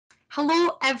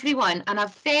Hello everyone and a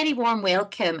very warm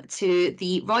welcome to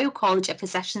the Royal College of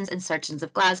Physicians and Surgeons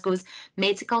of Glasgow's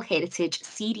Medical Heritage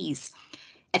series.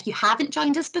 If you haven't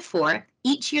joined us before,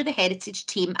 each year the Heritage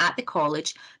team at the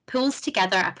college pulls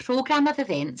together a programme of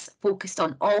events focused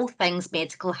on all things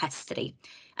medical history.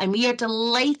 And we are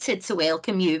delighted to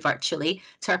welcome you virtually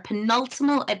to our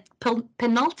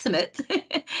penultimate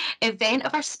event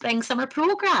of our spring-summer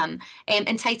programme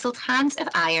entitled Hands of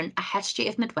Iron, A History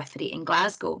of Midwifery in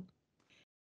Glasgow.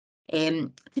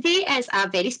 Today is a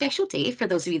very special day for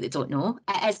those of you that don't know.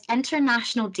 It is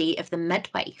International Day of the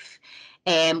Midwife,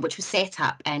 which was set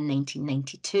up in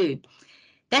 1992.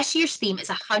 This year's theme is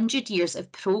 100 Years of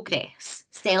Progress,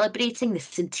 celebrating the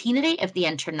centenary of the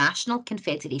International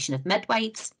Confederation of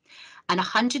Midwives and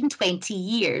 120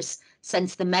 years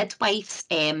since the Midwives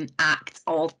Act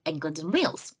of England and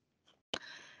Wales.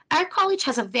 Our college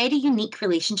has a very unique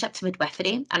relationship to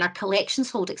midwifery, and our collections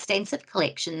hold extensive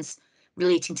collections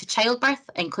relating to childbirth,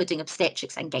 including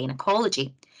obstetrics and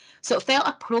gynaecology. So it felt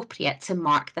appropriate to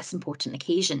mark this important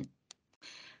occasion.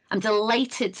 I'm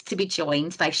delighted to be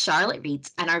joined by Charlotte Reid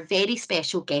and our very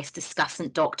special guest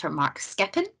discussant, Dr. Mark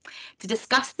Skippon, to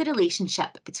discuss the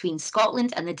relationship between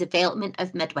Scotland and the development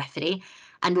of midwifery,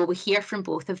 and we will hear from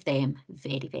both of them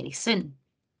very, very soon.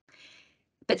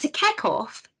 But to kick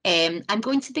off, I'm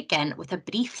going to begin with a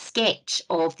brief sketch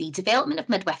of the development of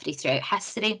midwifery throughout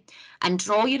history and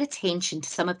draw your attention to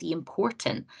some of the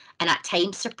important and at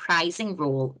times surprising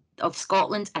role of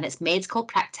Scotland and its medical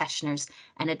practitioners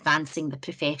in advancing the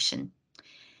profession.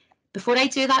 Before I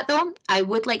do that though, I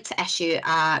would like to issue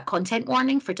a content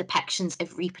warning for depictions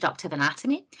of reproductive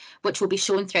anatomy, which will be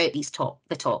shown throughout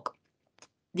the talk.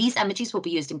 These images will be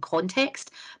used in context,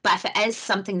 but if it is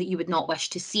something that you would not wish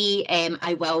to see,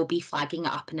 I will be flagging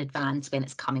it up in advance when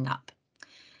it's coming up.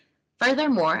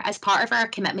 Furthermore, as part of our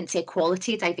commitment to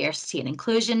equality, diversity and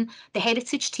inclusion, the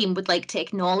Heritage team would like to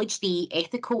acknowledge the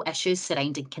ethical issues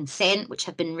surrounding consent which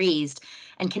have been raised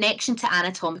in connection to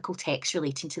anatomical texts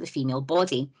relating to the female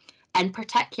body, in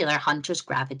particular Hunter's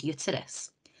gravid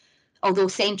uterus. Although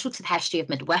central to the history of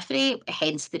midwifery,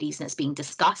 hence the reason it's being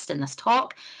discussed in this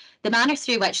talk, the manner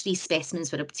through which these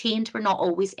specimens were obtained were not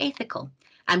always ethical,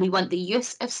 and we want the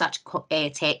use of such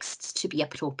texts to be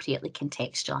appropriately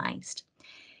contextualised.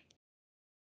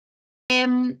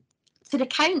 To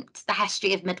recount the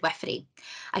history of midwifery,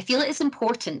 I feel it is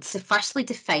important to firstly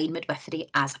define midwifery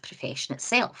as a profession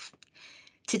itself.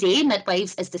 Today,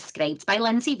 midwives, as described by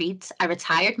Lindsay Reid, a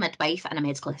retired midwife and a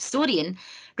medical historian,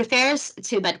 refers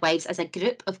to midwives as a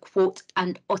group of, quote,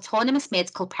 and autonomous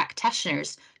medical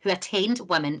practitioners who attend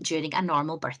women during a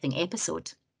normal birthing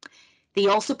episode. They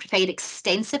also provide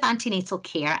extensive antenatal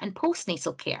care and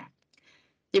postnatal care.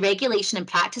 The regulation and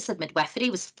practice of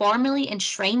midwifery was formally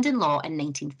enshrined in law in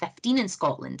 1915 in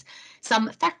Scotland, some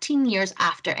 13 years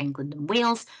after England and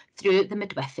Wales, through the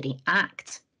Midwifery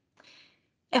Act.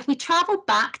 If we travel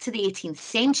back to the 18th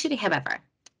century, however,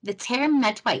 the term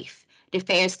midwife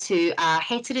refers to a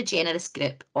heterogeneous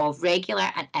group of regular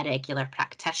and irregular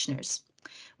practitioners,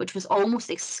 which was almost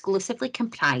exclusively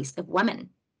comprised of women.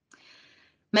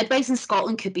 Midwives in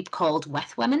Scotland could be called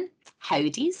with women,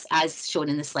 howdies, as shown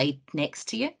in the slide next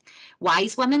to you,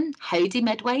 wise women, howdy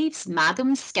midwives,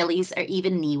 madams, skillies, or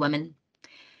even knee women.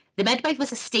 The midwife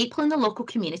was a staple in the local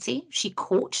community. She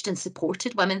coached and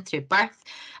supported women through birth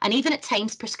and even at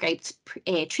times prescribed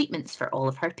treatments for all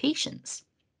of her patients.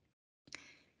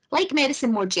 Like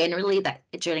medicine more generally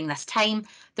during this time,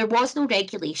 there was no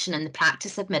regulation in the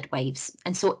practice of midwives,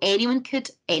 and so anyone could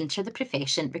enter the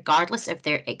profession regardless of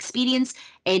their experience,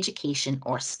 education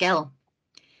or skill.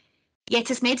 Yet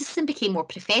as medicine became more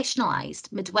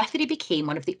professionalised, midwifery became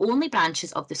one of the only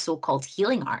branches of the so-called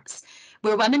healing arts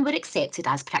where women were accepted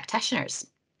as practitioners.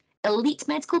 Elite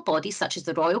medical bodies such as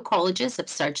the Royal Colleges of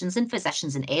Surgeons and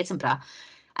Physicians in Edinburgh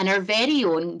and our very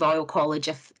own Royal College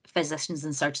of Physicians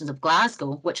and Surgeons of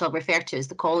Glasgow, which I'll refer to as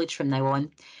the college from now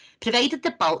on, provided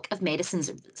the bulk of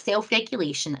medicine's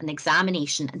self-regulation and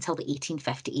examination until the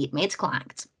 1858 Medical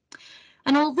Act.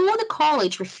 And although the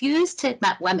college refused to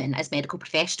admit women as medical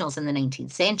professionals in the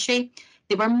 19th century,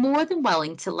 they were more than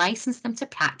willing to license them to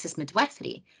practice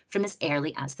midwifery from as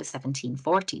early as the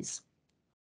 1740s.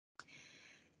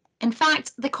 In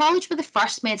fact, the college were the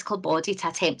first medical body to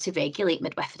attempt to regulate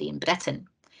midwifery in Britain,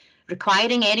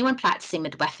 requiring anyone practising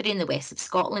midwifery in the west of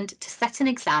Scotland to sit an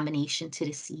examination to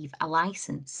receive a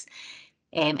licence.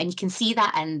 And you can see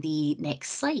that in the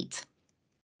next slide.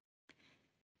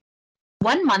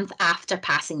 1 month after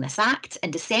passing this act, in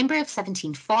December of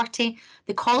 1740,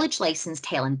 the college licensed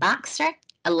Helen Baxter,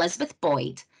 Elizabeth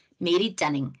Boyd, Mary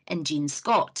Dinning and Jean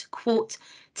Scott, quote,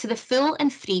 to the full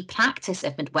and free practice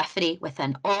of midwifery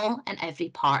within all and every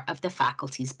part of the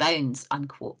faculty's bounds,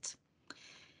 unquote.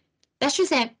 This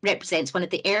represents one of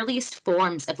the earliest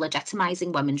forms of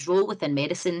legitimising women's role within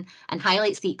medicine and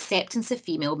highlights the acceptance of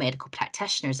female medical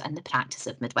practitioners and the practice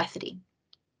of midwifery.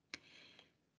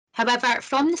 However,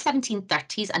 from the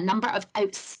 1730s, a number of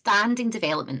outstanding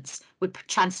developments would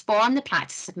transform the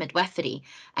practice of midwifery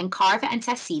and carve it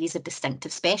into a series of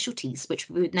distinctive specialties, which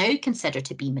we would now consider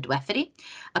to be midwifery,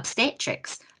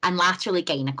 obstetrics, and laterally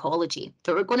gynaecology.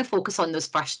 But we're going to focus on those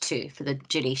first two for the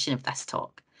duration of this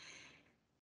talk.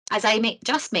 As I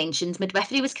just mentioned,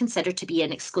 midwifery was considered to be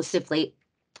an exclusively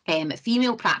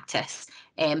female practice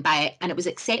and it was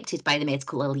accepted by the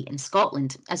medical elite in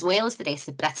Scotland, as well as the rest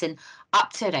of Britain,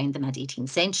 up to around the mid-18th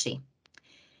century.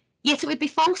 Yet it would be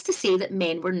false to say that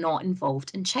men were not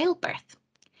involved in childbirth.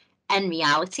 In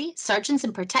reality, surgeons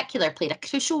in particular played a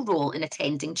crucial role in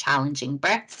attending challenging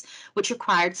births, which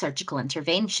required surgical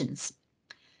interventions.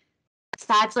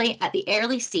 Sadly, at the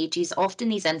early stages, often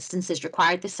these instances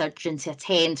required the surgeon to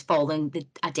attend following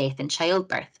a death in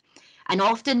childbirth, and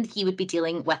often he would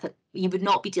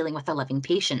not be dealing with a living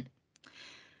patient.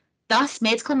 Thus,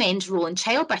 medical men's role in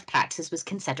childbirth practice was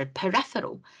considered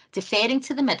peripheral, deferring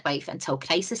to the midwife until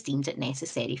crisis deemed it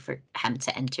necessary for him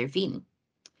to intervene.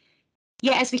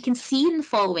 Yet, as we can see in the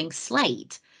following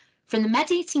slide, from the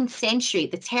mid-18th century,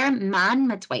 the term man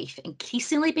midwife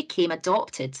increasingly became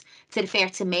adopted to refer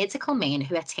to medical men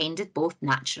who attended both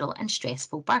natural and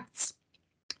stressful births.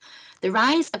 The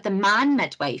rise of the man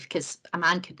midwife, because a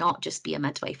man could not just be a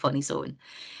midwife on his own,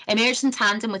 emerged in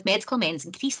tandem with medical men's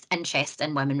increased interest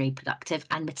in women's reproductive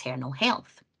and maternal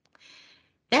health.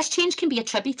 This change can be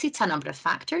attributed to a number of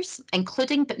factors,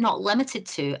 including but not limited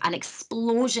to an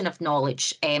explosion of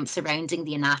knowledge surrounding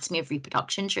the anatomy of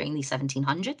reproduction during the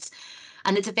 1700s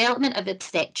and the development of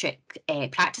obstetric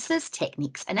practices,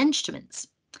 techniques and instruments.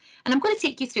 And I'm going to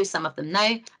take you through some of them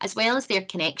now, as well as their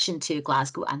connection to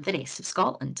Glasgow and the rest of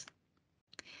Scotland.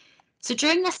 So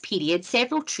during this period,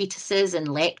 several treatises and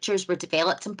lectures were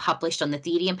developed and published on the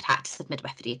theory and practice of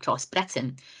midwifery across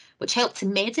Britain, which helped to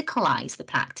medicalise the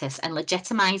practice and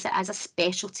legitimise it as a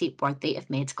specialty worthy of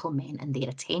medical men and their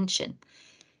attention.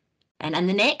 And in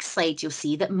the next slide, you'll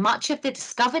see that much of the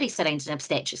discovery surrounding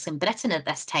obstetrics in Britain at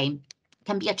this time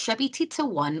can be attributed to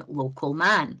one local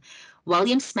man,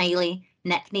 William Smellie,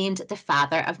 nicknamed the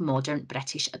father of modern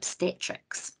British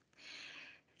obstetrics.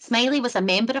 Smellie was a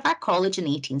member of our college in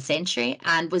the 18th century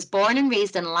and was born and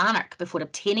raised in Lanark before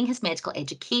obtaining his medical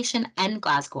education in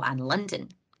Glasgow and London.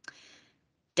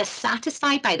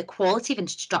 Dissatisfied by the quality of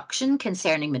instruction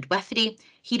concerning midwifery,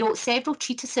 he wrote several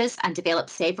treatises and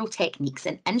developed several techniques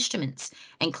and instruments,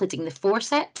 including the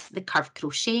forceps, the curved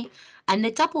crochet, and the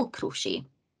double crochet.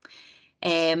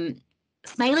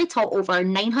 Smellie taught over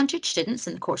 900 students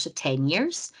in the course of 10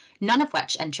 years, none of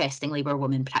which, interestingly, were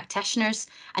women practitioners,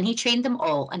 and he trained them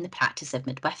all in the practice of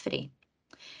midwifery.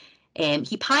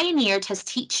 He pioneered his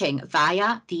teaching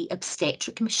via the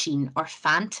obstetric machine or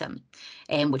phantom,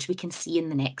 which we can see in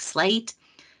the next slide,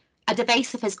 a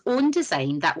device of his own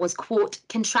design that was, quote,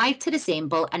 contrived to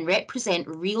resemble and represent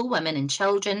real women and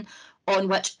children, on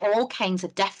which all kinds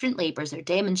of different labours are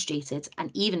demonstrated and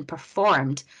even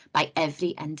performed by every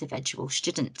individual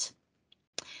student.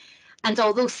 And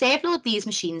although several of these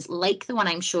machines, like the one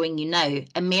I'm showing you now,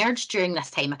 emerged during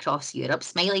this time across Europe,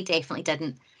 Smellie definitely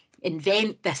didn't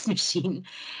invent this machine.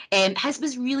 His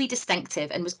was really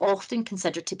distinctive and was often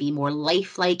considered to be more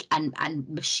lifelike and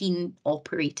machine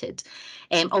operated.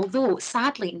 Although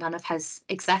sadly none of his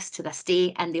exist to this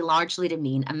day and they largely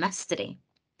remain a mystery.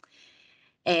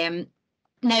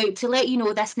 Now, to let you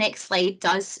know, this next slide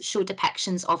does show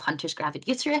depictions of Hunter's gravid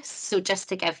uterus. So just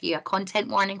to give you a content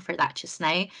warning for that just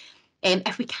now.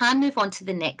 If we can move on to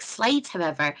the next slide,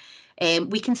 however,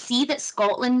 we can see that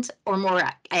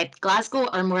Glasgow,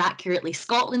 or more accurately,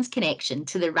 Scotland's connection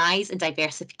to the rise and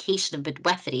diversification of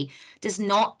midwifery does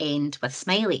not end with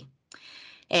Smellie.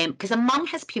 Because among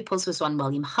his pupils was one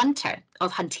William Hunter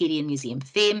of Hunterian Museum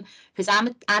fame, whose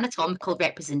anatomical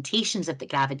representations of the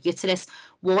gravid uterus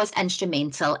was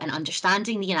instrumental in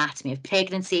understanding the anatomy of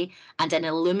pregnancy and in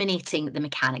illuminating the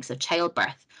mechanics of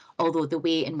childbirth, although the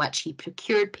way in which he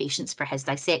procured patients for his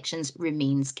dissections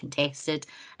remains contested,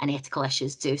 and ethical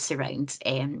issues do surround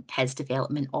his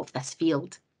development of this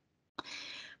field.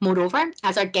 Moreover,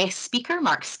 as our guest speaker,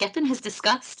 Mark Skippon, has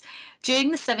discussed,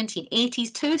 during the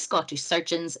 1780s, two Scottish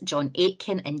surgeons, John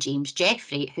Aitken and James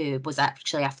Jeffrey, who was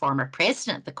actually a former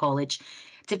president of the college,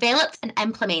 developed and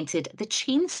implemented the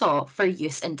chainsaw for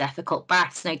use in difficult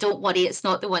births. Now, don't worry, it's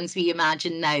not the ones we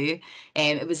imagine now.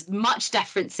 It was much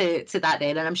different to that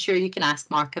then, and I'm sure you can ask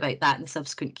Mark about that in the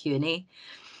subsequent Q&A.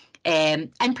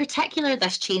 In particular,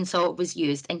 this chainsaw was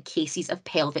used in cases of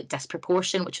pelvic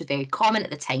disproportion, which was very common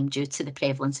at the time due to the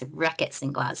prevalence of rickets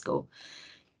in Glasgow.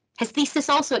 His thesis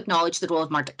also acknowledged the role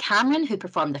of Murdoch Cameron, who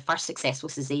performed the first successful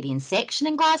caesarean section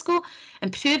in Glasgow,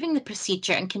 improving the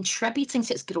procedure and contributing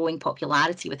to its growing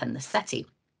popularity within the city.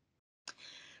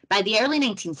 By the early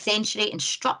 19th century,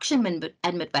 instruction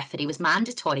in midwifery was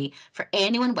mandatory for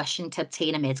anyone wishing to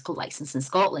obtain a medical licence in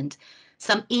Scotland,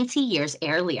 some 80 years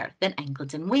earlier than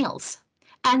England and Wales.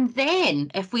 And then,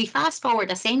 if we fast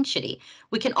forward a century,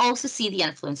 we can also see the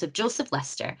influence of Joseph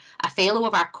Lister, a fellow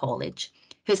of our college,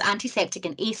 whose antiseptic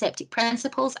and aseptic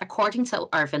principles, according to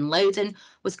Irvin Loudon,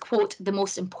 was, quote, the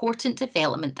most important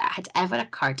development that had ever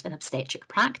occurred in obstetric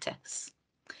practice.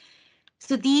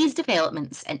 So these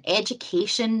developments in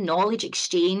education, knowledge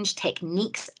exchange,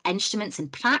 techniques, instruments,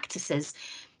 and practices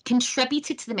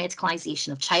contributed to the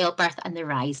medicalisation of childbirth and the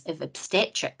rise of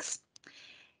obstetrics.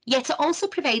 Yet it also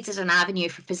provides as an avenue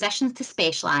for physicians to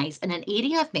specialise in an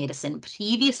area of medicine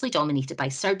previously dominated by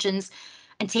surgeons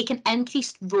and take an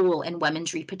increased role in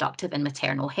women's reproductive and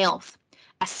maternal health,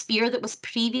 a sphere that was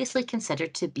previously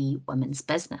considered to be women's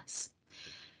business.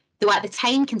 Though at the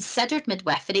time considered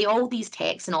midwifery, all these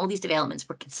texts and all these developments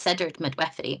were considered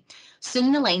midwifery,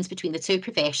 soon the lines between the two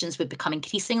professions would become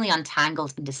increasingly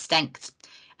untangled and distinct,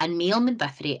 and male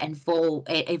midwifery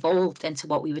evolved into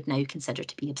what we would now consider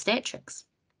to be obstetrics.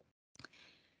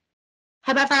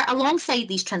 However, alongside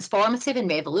these transformative and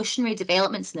revolutionary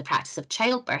developments in the practice of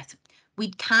childbirth,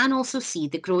 we can also see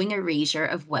the growing erasure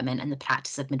of women in the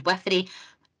practice of midwifery,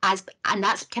 and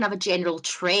that's kind of a general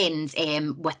trend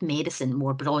with medicine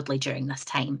more broadly during this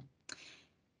time.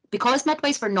 Because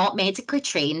midwives were not medically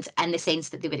trained in the sense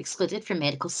that they were excluded from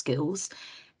medical schools,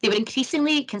 they were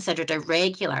increasingly considered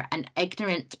irregular and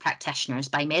ignorant practitioners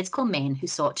by medical men who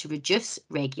sought to reduce,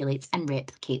 regulate, and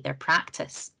replicate their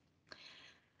practice.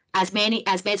 As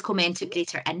medical men took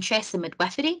greater interest in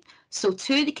midwifery, so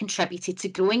too they contributed to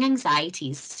growing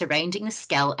anxieties surrounding the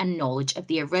skill and knowledge of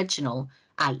the original,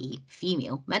 i.e.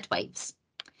 female midwives.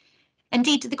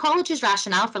 Indeed, the college's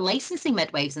rationale for licensing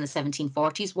midwives in the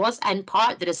 1740s was in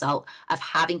part the result of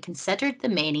having considered the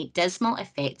many dismal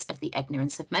effects of the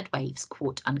ignorance of midwives,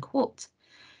 quote unquote.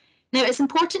 Now, it's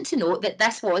important to note that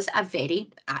this was a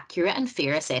very accurate and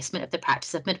fair assessment of the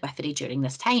practice of midwifery during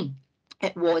this time.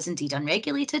 It was indeed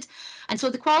unregulated, and so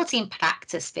the quality in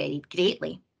practice varied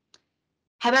greatly.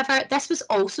 However, this was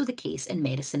also the case in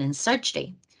medicine and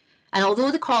surgery. And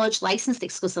although the college licensed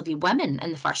exclusively women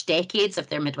in the first decades of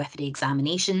their midwifery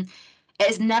examination, it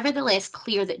is nevertheless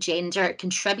clear that gender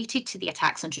contributed to the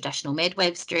attacks on traditional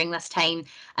midwives during this time,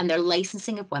 and their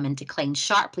licensing of women declined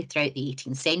sharply throughout the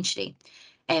 18th century.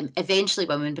 Eventually,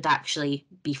 women would actually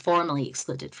be formally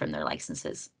excluded from their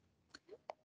licenses.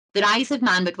 The rise of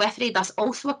man midwifery thus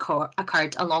also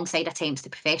occurred alongside attempts to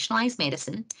professionalise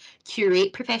medicine,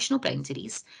 curate professional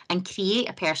boundaries, and create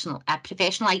a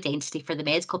professional identity for the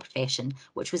medical profession,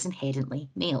 which was inherently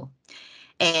male.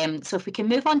 So if we can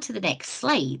move on to the next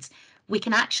slide, we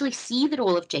can actually see the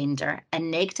role of gender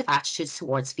and negative attitudes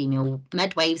towards female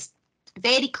midwives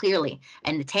very clearly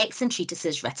in the texts and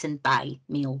treatises written by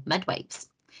male midwives.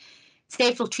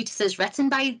 Several treatises written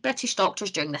by British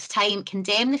doctors during this time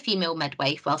condemn the female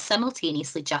midwife while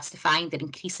simultaneously justifying their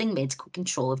increasing medical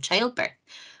control of childbirth,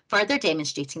 further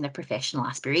demonstrating their professional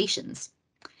aspirations.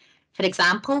 For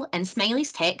example, in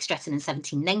Smellie's text written in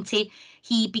 1790,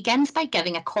 he begins by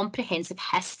giving a comprehensive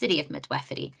history of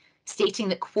midwifery, stating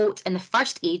that, quote, in the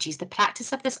first ages, the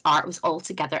practice of this art was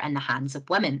altogether in the hands of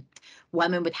women.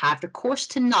 Women would have recourse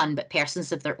to none but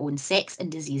persons of their own sex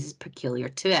and diseases peculiar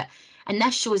to it. And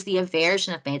this shows the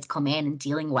aversion of medical men in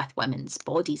dealing with women's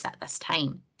bodies at this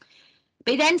time.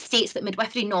 But he then states that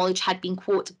midwifery knowledge had been,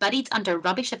 quote, buried under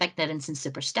rubbish of ignorance and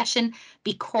superstition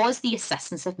because the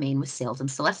assistance of men was seldom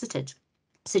solicited,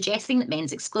 suggesting that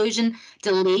men's exclusion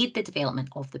delayed the development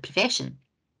of the profession.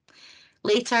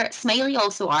 Later, Smellie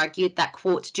also argued that,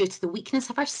 quote, due to the weakness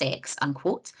of her sex,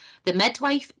 unquote, the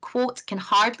midwife, quote, can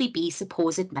hardly be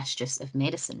supposed mistress of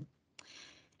medicine.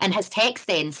 In his text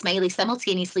then, Smellie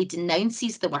simultaneously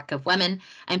denounces the work of women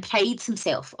and prides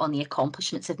himself on the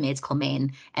accomplishments of medical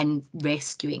men in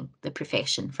rescuing the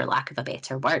profession, for lack of a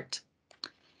better word.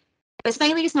 But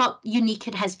Smellie is not unique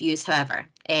in his views, however,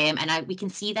 and we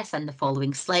can see this in the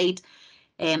following slide.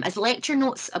 As lecture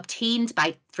notes obtained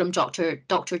from Dr.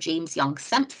 James Young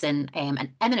Simpson,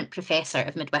 an eminent professor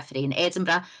of midwifery in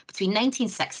Edinburgh between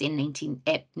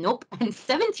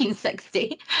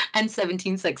 1760 and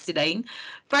 1769,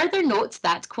 further notes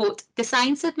that, quote, the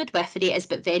science of midwifery is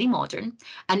but very modern,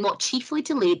 and what chiefly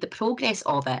delayed the progress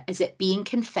of it is it being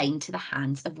confined to the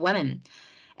hands of women.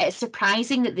 It's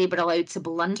surprising that they were allowed to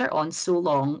blunder on so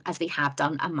long as they have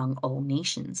done among all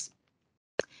nations.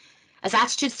 As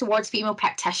attitudes towards female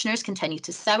practitioners continued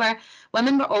to sour,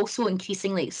 women were also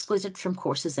increasingly excluded from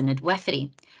courses in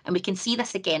midwifery. And we can see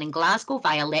this again in Glasgow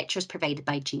via lectures provided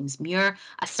by James Muir,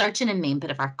 a surgeon and member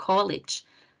of our college.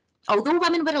 Although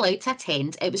women were allowed to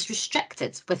attend, it was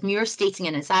restricted, with Muir stating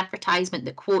in his advertisement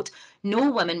that, quote,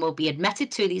 "No woman will be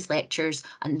admitted to these lectures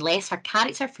unless her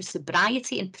character for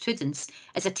sobriety and prudence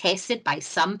is attested by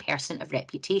some person of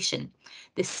reputation."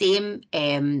 The same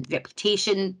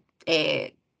reputation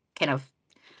kind of,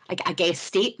 I guess,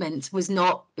 statement was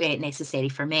not necessary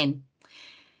for men.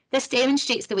 This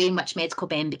demonstrates the way in which medical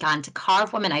men began to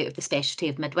carve women out of the specialty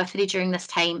of midwifery during this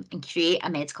time and create a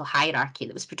medical hierarchy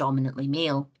that was predominantly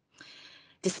male,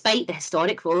 despite the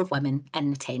historic role of women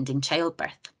in attending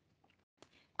childbirth.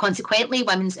 Consequently,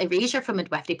 women's erasure from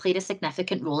midwifery played a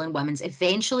significant role in women's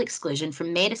eventual exclusion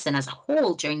from medicine as a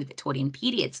whole during the Victorian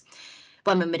period.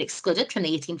 Women were excluded from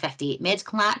the 1858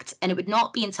 Medical Act, and it would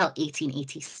not be until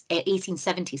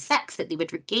 1876 that they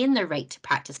would regain their right to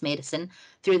practice medicine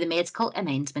through the Medical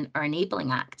Amendment or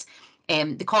Enabling Act.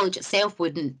 The college itself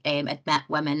wouldn't admit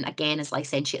women again as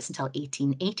licentiates until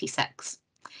 1886.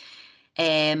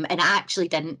 And it actually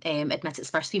didn't admit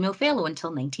its first female fellow until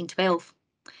 1912.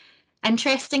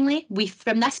 Interestingly,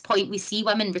 from this point, we see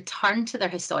women return to their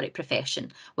historic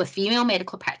profession, with female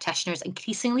medical practitioners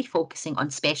increasingly focusing on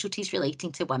specialties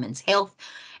relating to women's health,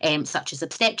 such as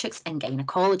obstetrics and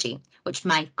gynaecology, which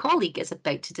my colleague is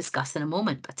about to discuss in a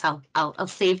moment, but I'll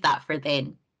save that for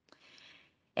then.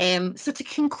 So to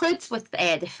conclude with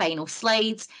the final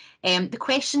slides, the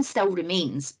question still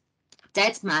remains,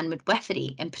 did man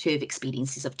midwifery improve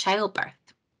experiences of childbirth?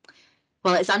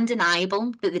 Well, it's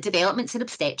undeniable that the developments in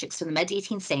obstetrics from the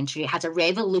mid-18th century had a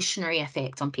revolutionary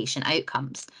effect on patient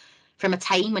outcomes. From a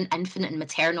time when infant and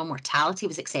maternal mortality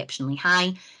was exceptionally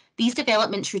high, these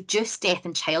developments reduced death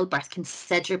in childbirth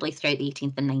considerably throughout the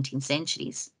 18th and 19th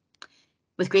centuries.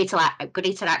 With greater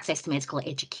access to medical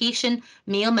education,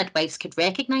 male midwives could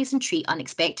recognise and treat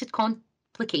unexpected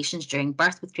complications during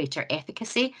birth with greater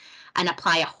efficacy and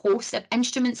apply a host of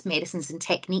instruments, medicines and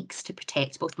techniques to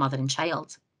protect both mother and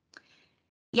child.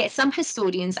 Yet some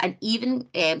historians and even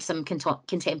some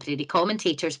contemporary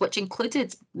commentators, which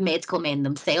included medical men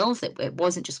themselves, it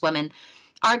wasn't just women,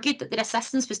 argued that their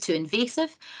assistance was too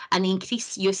invasive and the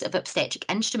increased use of obstetric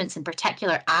instruments in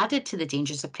particular added to the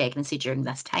dangers of pregnancy during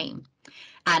this time.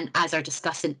 And as our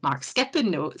discussant Mark Skippon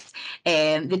notes,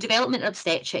 the development of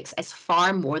obstetrics is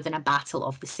far more than a battle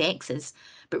of the sexes,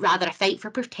 but rather a fight for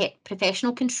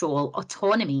professional control,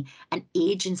 autonomy and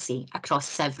agency across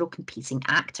several competing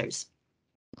actors.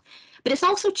 But it's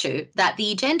also true that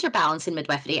the gender balance in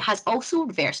midwifery has also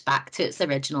reversed back to its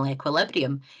original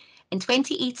equilibrium. In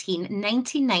 2018,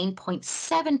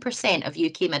 99.7% of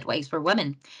UK midwives were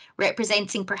women,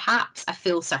 representing perhaps a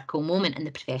full circle moment in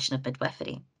the profession of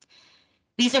midwifery.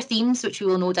 These are themes which we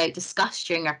will no doubt discuss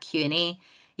during our Q&A,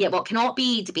 yet what cannot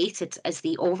be debated is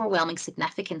the overwhelming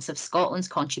significance of Scotland's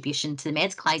contribution to the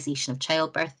medicalisation of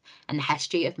childbirth and the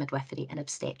history of midwifery and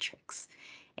obstetrics.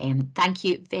 Thank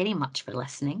you very much for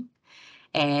listening.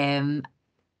 And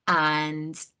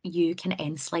you can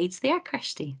end slides there,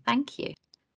 Kirsty. Thank you.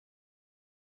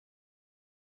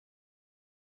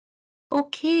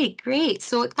 Okay, great.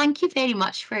 So thank you very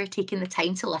much for taking the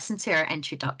time to listen to our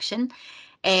introduction.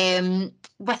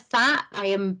 With that,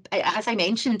 as I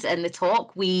mentioned in the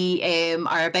talk, we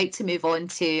are about to move on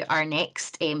to our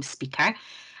next speaker,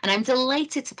 and I'm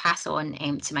delighted to pass on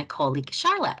to my colleague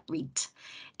Charlotte Reid.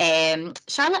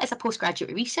 Charlotte is a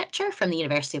postgraduate researcher from the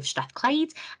University of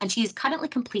Strathclyde, and she is currently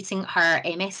completing her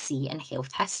MSc in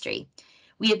health history.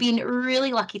 We have been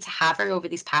really lucky to have her over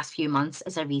these past few months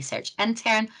as a research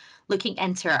intern, looking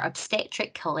into our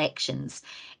obstetric collections.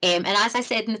 And as I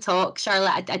said in the talk,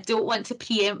 Charlotte, I don't want to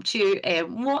preempt you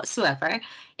whatsoever,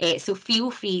 so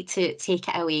feel free to take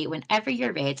it away whenever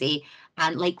you're ready.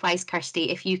 And likewise,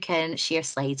 Kirsty, if you can share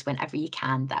slides whenever you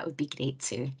can, that would be great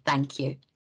too. Thank you.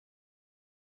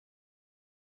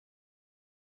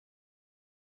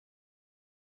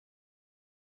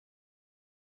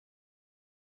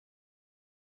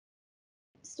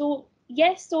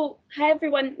 So hi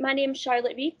everyone, my name's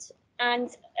Charlotte Reid, and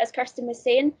as Kirsten was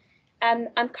saying,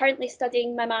 I'm currently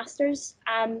studying my Masters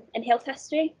in Health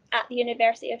History at the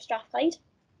University of Strathclyde.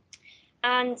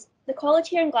 And the college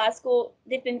here in Glasgow,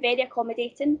 they've been very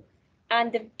accommodating,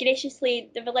 and they've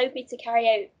allowed me to carry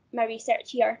out my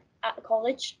research here at the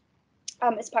college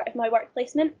as part of my work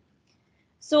placement.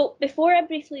 So before I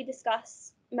briefly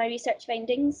discuss my research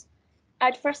findings, I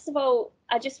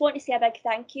just want to say a big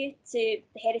thank you to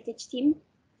the Heritage team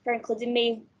for including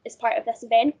me as part of this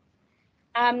event.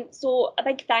 So a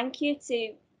big thank you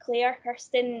to Claire,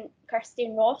 Kirsty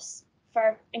and Ross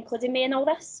for including me in all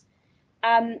this.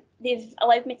 They've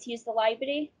allowed me to use the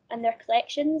library and their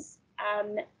collections,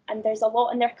 and there's a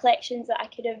lot in their collections that I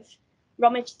could have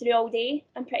rummaged through all day,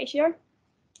 I'm pretty sure.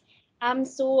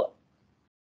 So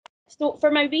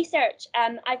for my research,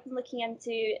 I've been looking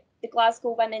into the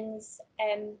Glasgow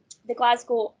the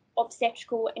Glasgow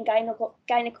Obstetrical and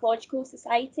Gynaecological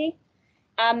Society,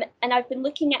 and I've been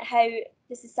looking at how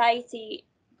the society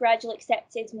gradually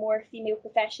accepted more female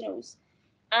professionals.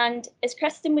 And as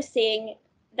Kristen was saying,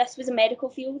 this was a medical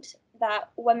field that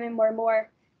women were more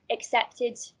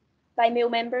accepted by male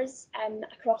members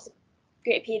across a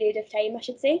great period of time, I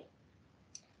should say.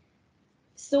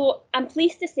 So I'm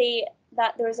pleased to say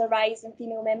that there is a rise in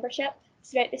female membership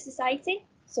throughout the society.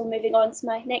 So moving on to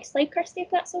my next slide, Kirsty, if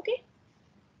that's okay.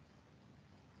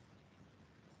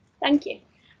 Thank you.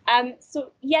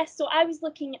 So I was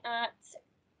looking at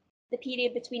the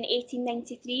period between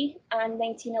 1893 and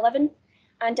 1911,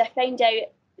 and I found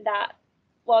out that,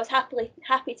 well, I was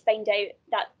happy to find out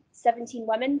that 17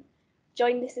 women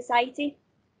joined the society,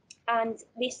 and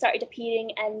they started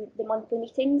appearing in the monthly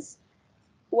meetings,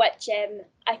 which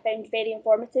I found very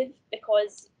informative,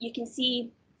 because you can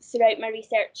see throughout my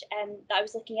research that I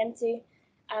was looking into,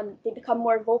 they become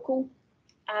more vocal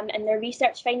in their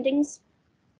research findings.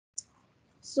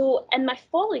 So in my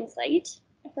following slide,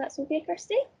 if that's okay,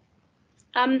 Kirsty,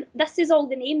 this is all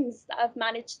the names that I've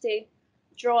managed to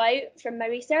draw out from my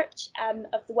research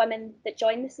of the women that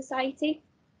joined the society.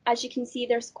 As you can see,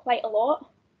 there's quite a lot.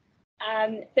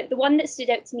 But the one that stood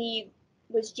out to me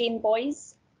was Jane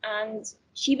Boys, and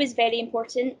she was very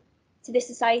important to the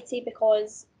society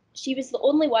because she was the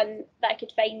only one that I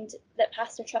could find that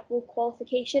passed her triple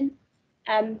qualification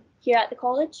here at the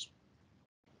college.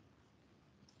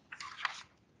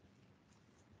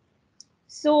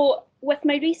 So with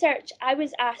my research, I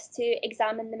was asked to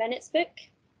examine the minutes book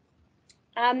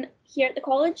here at the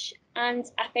college, and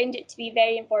I found it to be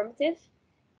very informative.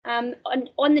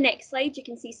 On the next slide, you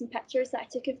can see some pictures that I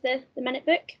took of the minute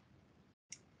book.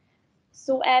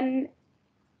 So so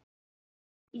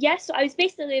I was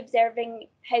basically observing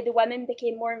how the women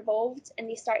became more involved and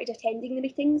they started attending the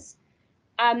meetings.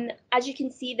 As you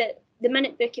can see, that the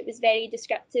minute book, it was very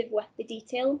descriptive with the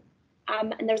detail,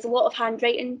 and there's a lot of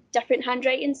handwriting, different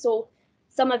handwriting, so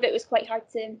some of it was quite hard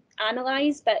to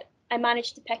analyse, but I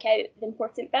managed to pick out the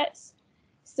important bits.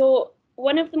 So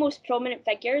one of the most prominent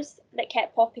figures that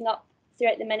kept popping up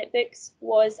throughout the minute books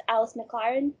was Alice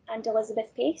McLaren and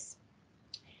Elizabeth Pace.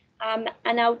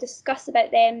 And I'll discuss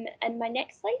about them in my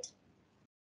next slide.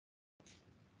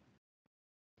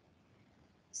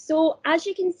 So as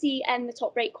you can see in the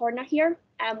top right corner here,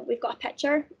 we've got a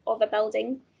picture of a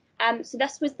building. So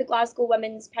this was the Glasgow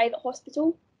Women's Private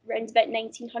Hospital around about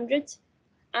 1900.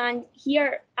 And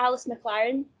here, Alice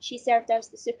McLaren, she served as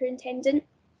the superintendent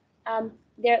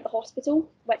there at the hospital,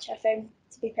 which I found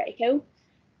to be pretty cool.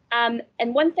 And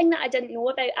one thing that I didn't know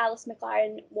about Alice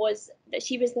McLaren was that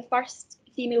she was the first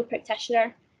female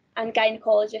practitioner and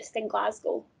gynaecologist in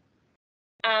Glasgow.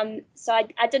 So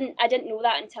I didn't know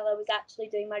that until I was actually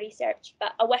doing my research,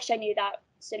 but I wish I knew that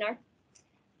sooner.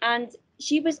 And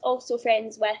she was also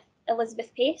friends with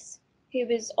Elizabeth Pace, who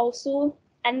was also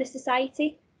in the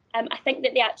society. I think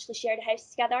that they actually shared a house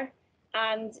together,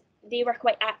 and they were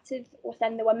quite active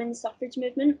within the women's suffrage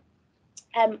movement,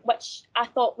 which I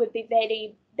thought would be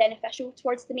very beneficial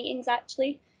towards the meetings,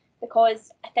 actually,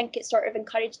 because I think it sort of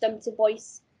encouraged them to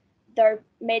voice their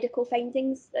medical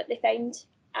findings that they found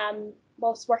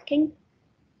whilst working.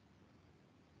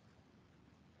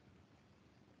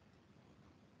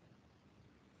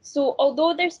 So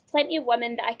although there's plenty of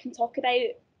women that I can talk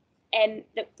about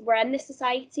that were in the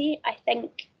society, I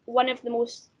think one of the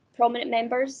most prominent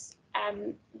members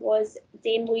was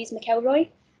Dame Louise McElroy.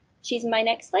 She's my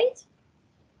next slide.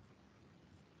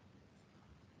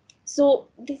 So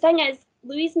the thing is,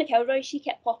 Louise McElroy, she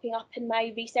kept popping up in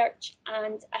my research,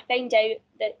 and I found out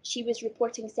that she was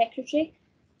reporting secretary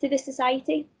to the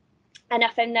society. And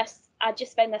I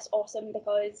just found this awesome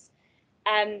because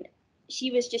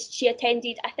she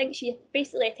attended, I think she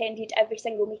basically attended every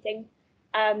single meeting.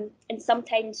 And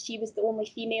sometimes she was the only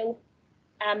female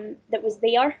that was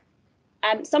there.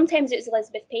 Sometimes it was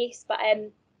Elizabeth Pace, but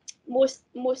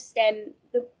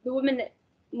the woman that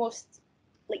most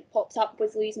popped up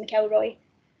was Louise McElroy.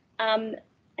 And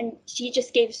she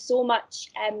just gave so much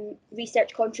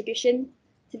research contribution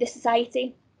to the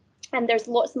society. And there's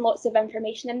lots and lots of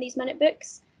information in these minute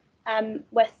books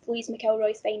with Louise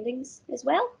McElroy's findings as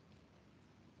well.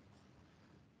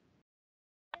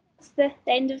 That's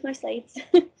the end of my slides.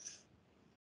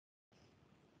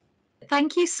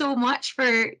 Thank you so much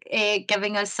for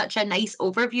giving us such a nice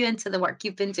overview into the work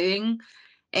you've been doing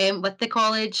with the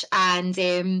college, and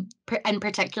in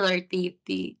particular the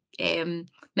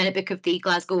minute book of the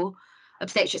Glasgow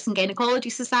Obstetrics and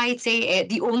Gynaecology Society.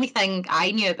 The only thing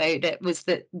I knew about it was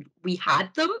that we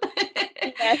had them.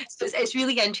 Yes. So it's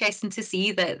really interesting to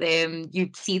see that you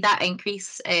see that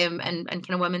increase in kind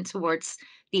of women towards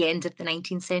the end of the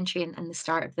 19th century and the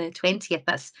start of the 20th.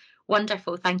 That's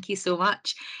wonderful. Thank you so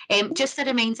much. Just a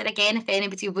reminder again, if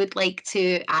anybody would like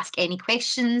to ask any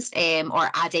questions or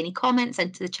add any comments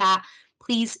into the chat,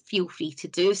 please feel free to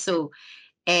do so.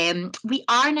 We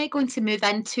are now going to move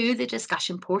into the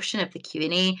discussion portion of the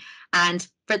Q&A, and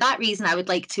for that reason I would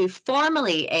like to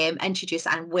formally introduce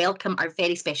and welcome our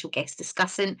very special guest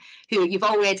discussant, who you've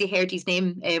already heard his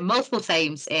name multiple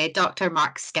times, Dr.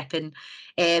 Mark Skippon.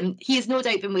 He has no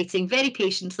doubt been waiting very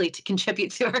patiently to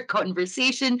contribute to our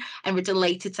conversation, and we're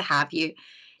delighted to have you.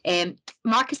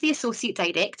 Mark is the Associate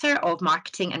Director of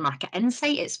Marketing and Market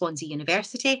Insight at Swansea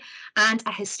University and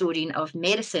a historian of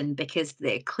medicine, because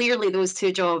clearly those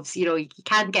two jobs, you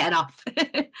can't get enough.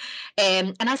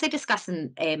 And as I discuss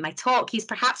in my talk, he's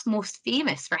perhaps most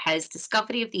famous for his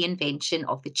discovery of the invention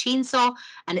of the chainsaw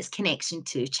and its connection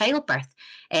to childbirth.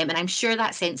 And I'm sure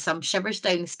that sent some shivers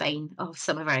down the spine of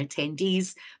some of our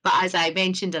attendees. But as I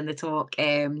mentioned in the talk,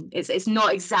 it's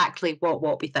not exactly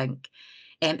what we think.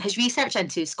 His research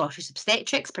into Scottish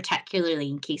obstetrics, particularly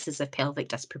in cases of pelvic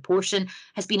disproportion,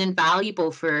 has been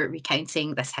invaluable for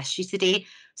recounting this history today.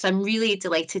 So I'm really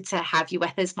delighted to have you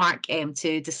with us, Mark,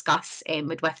 to discuss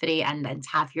midwifery and to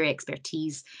have your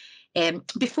expertise.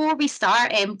 Before we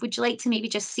start, would you like to maybe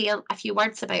just say a few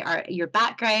words about your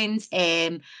background,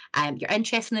 your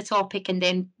interest in the topic, and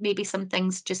then maybe some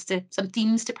things, some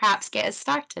themes to perhaps get us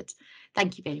started?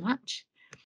 Thank you very much.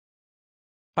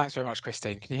 Thanks very much,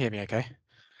 Christine. Can you hear me okay?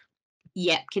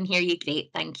 Yep, can hear you great.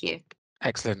 Thank you.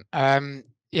 Excellent.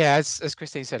 Yeah, as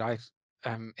Christine said,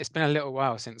 it's been a little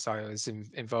while since I was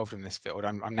involved in this field.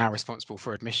 I'm now responsible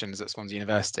for admissions at Swansea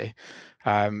University,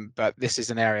 but this is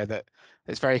an area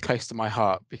that's very close to my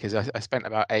heart because I spent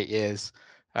about 8 years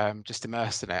just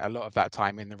immersed in it, a lot of that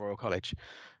time in the Royal College.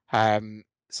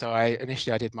 So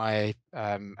initially I did my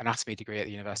anatomy degree at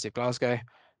the University of Glasgow.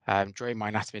 During my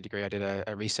anatomy degree, I did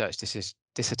a research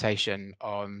dissertation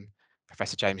on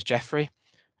Professor James Jeffrey,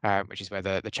 which is where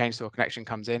the chainsaw connection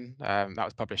comes in. That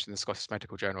was published in the Scottish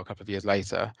Medical Journal a couple of years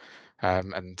later,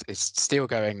 and it's still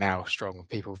going now, strong.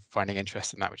 People finding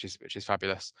interest in that, which is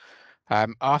fabulous.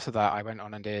 After that, I went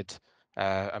on and did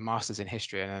a master's in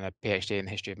history and then a PhD in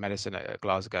history of medicine at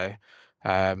Glasgow,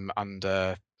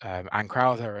 under Anne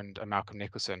Crowther and Malcolm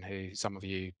Nicholson, who some of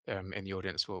you in the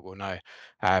audience will know.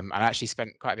 And I actually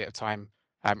spent quite a bit of time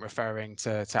referring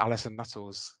to Alison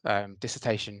Nuttall's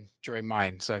dissertation during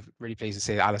mine. So really pleased to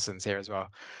see that Alison's here as well,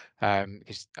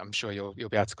 because I'm sure you'll be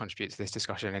able to contribute to this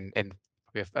discussion in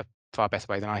probably a far better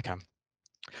way than I can.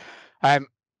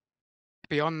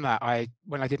 Beyond that,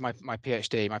 when I did my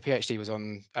PhD was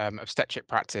on obstetric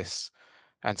practice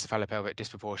and cephalopelvic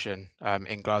disproportion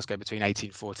in Glasgow between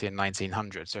 1840 and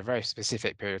 1900. So a very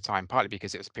specific period of time, partly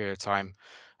because it was a period of time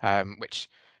which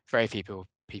very few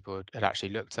people had actually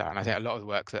looked at. And I think a lot of the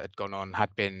work that had gone on had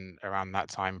been around that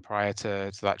time prior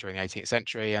to that during the 18th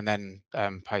century, and then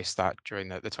post that during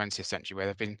the 20th century, where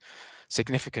there have been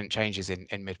significant changes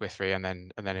in midwifery and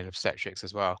then in obstetrics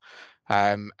as well.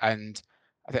 And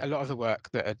I think a lot of the work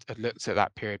that had looked at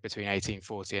that period between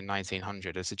 1840 and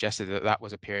 1900 has suggested that that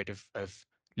was a period of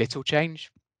little change,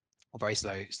 or very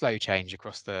slow change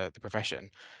across the profession,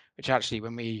 which actually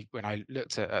when I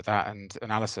looked at that, and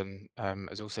Alison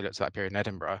has also looked at that period in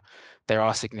Edinburgh, there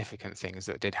are significant things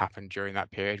that did happen during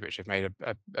that period which have made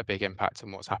a big impact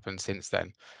on what's happened since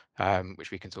then,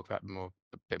 which we can talk about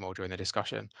a bit more during the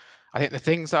discussion. I think the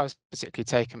things that I was particularly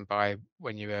taken by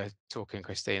when you were talking,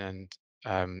 Christine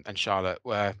and Charlotte,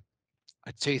 were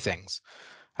two things.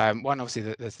 One,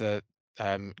 obviously, there's the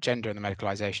gender and the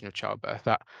medicalisation of childbirth.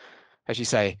 That, as you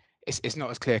say, it's not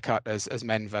as clear cut as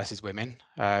men versus women,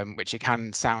 which it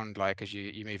can sound like as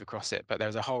you move across it. But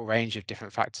there's a whole range of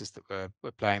different factors that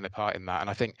were playing their part in that. And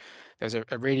I think there's a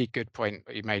really good point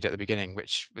that you made at the beginning,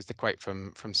 which was the quote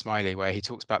from Smellie, where he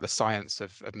talks about the science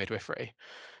of midwifery.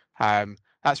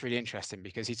 That's really interesting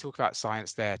because he talked about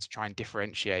science there to try and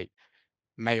differentiate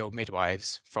male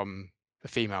midwives from the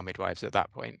female midwives at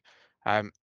that point.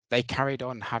 They carried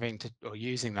on having to, or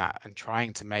using that and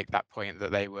trying to make that point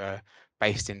that they were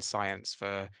based in science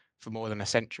for more than a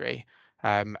century.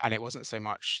 And it wasn't so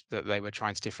much that they were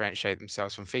trying to differentiate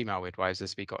themselves from female midwives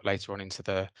as we got later on into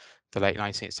the late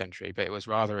 19th century, but it was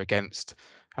rather against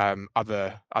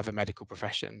other medical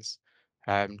professions.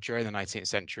 during the 19th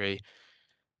century,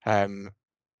 in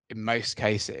most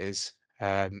cases,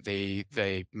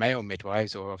 the male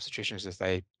midwives or obstetricians, as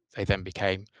they then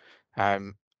became,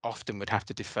 often would have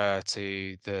to defer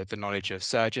to the knowledge of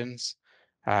surgeons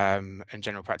and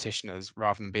general practitioners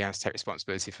rather than being able to take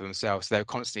responsibility for themselves. So they were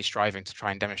constantly striving to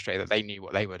try and demonstrate that they knew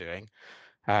what they were doing,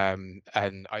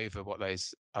 and over what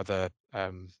those other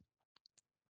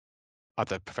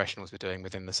professionals were doing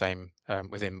within the same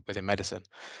within medicine.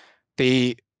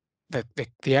 The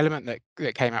the element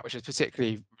that came out, which is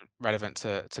particularly relevant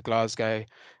to Glasgow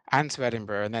and to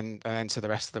Edinburgh, and then to the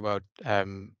rest of the world,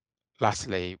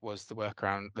 latterly, was the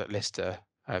workaround that Lister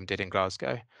did in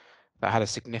Glasgow that had a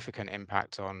significant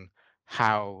impact on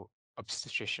how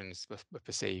obstetricians were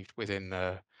perceived within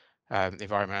the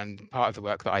environment. And part of the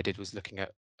work that I did was looking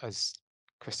at, as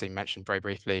Christine mentioned very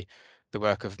briefly, the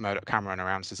work of Murdoch Cameron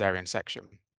around caesarean section.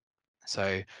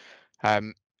 So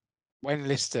um, when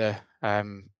Lister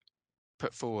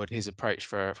put forward his approach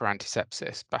for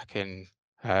antisepsis back in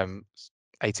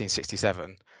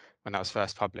 1867, when that was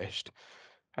first published,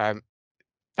 um,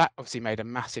 that obviously made a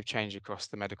massive change across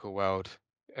the medical world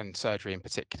and surgery in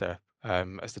particular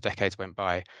as the decades went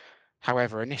by.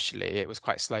 However, initially it was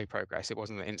quite slow progress. It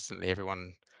wasn't that instantly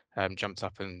everyone jumped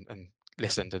up and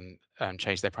listened and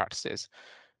changed their practices.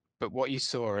 But what you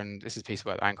saw, and this is a piece of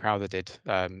work that Anne Crowther did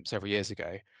several years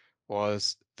ago,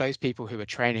 was those people who were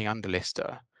training under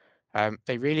Lister,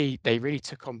 they really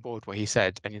took on board what he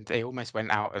said, and they almost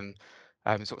went out and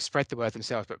sort of spread the word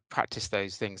themselves, but practiced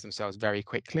those things themselves very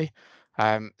quickly.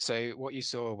 So what you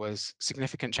saw was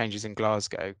significant changes in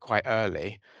Glasgow quite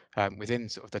early, within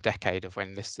sort of the decade of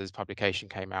when Lister's publication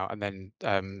came out, and then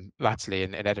latterly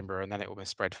in Edinburgh, and then it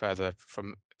almost spread further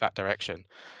from that direction.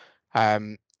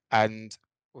 Um, and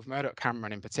with Murdoch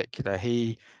Cameron in particular,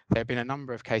 there have been a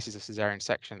number of cases of caesarean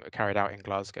section that were carried out in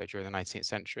Glasgow during the 19th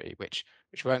century, which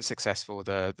weren't successful.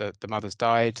 The mothers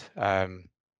died. In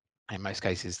most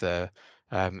cases, the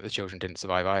children didn't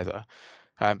survive either.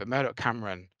 But Murdoch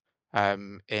Cameron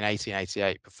in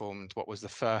 1888 performed what was the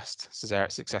first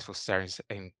successful caesarean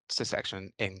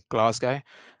section in Glasgow,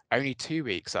 only 2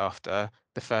 weeks after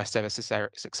the first ever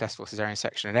successful caesarean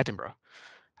section in Edinburgh.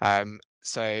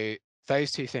 So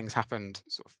those two things happened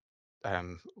sort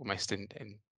of almost in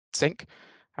sync.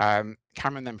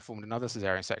 Cameron then performed another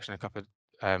caesarean section a couple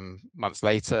of months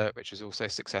later, which was also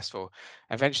successful.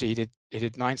 Eventually, he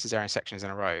did 9 caesarean sections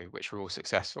in a row, which were all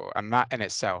successful, and that in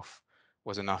itself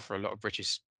was enough for a lot of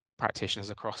British practitioners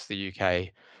across the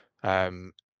UK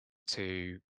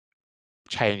to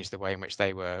change the way in which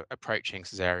they were approaching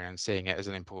caesarean and seeing it as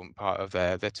an important part of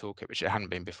their toolkit, which it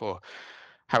hadn't been before.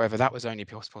 However, that was only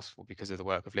possible because of the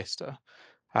work of Lister.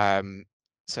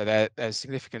 So there's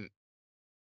significant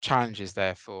challenges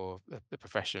there for the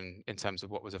profession in terms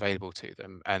of what was available to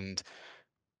them. And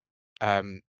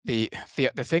the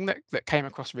thing that came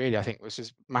across really, I think, was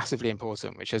just massively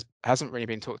important, which hasn't really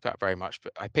been talked about very much,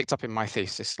 but I picked up in my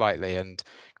thesis slightly, and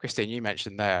Christine, you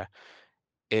mentioned there,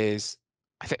 is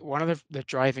I think one of the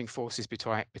driving forces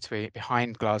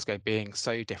behind Glasgow being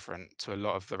so different to a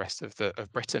lot of the rest of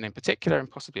Britain in particular, and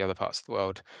possibly other parts of the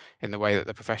world, in the way that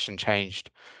the profession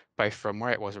changed, both from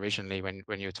where it was originally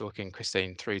when you were talking,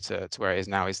 Christine, through to where it is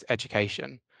now, is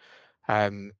education.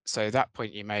 So that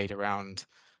point you made around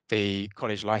the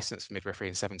college license for midwifery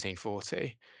in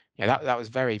 1740, yeah, that was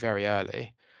very, very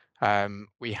early.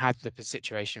 We had the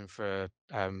situation for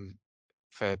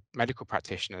medical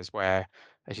practitioners where,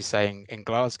 as you're saying, in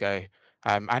Glasgow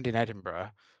and in Edinburgh,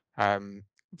 um,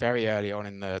 very early on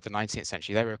in the 19th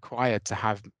century, they were required to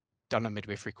have done a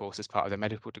midwifery course as part of their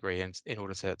medical degree in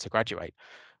order to graduate.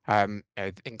 In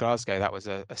Glasgow, that was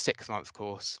a 6-month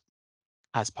course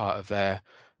as part of their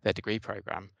degree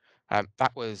program.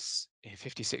 That was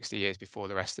 50, 60 years before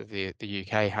the rest of the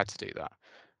UK had to do that.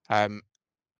 Um,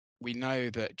 we know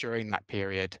that during that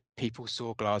period, people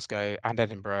saw Glasgow and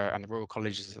Edinburgh and the Royal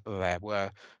Colleges that were there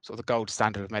were sort of the gold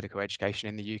standard of medical education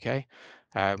in the UK.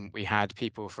 We had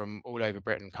people from all over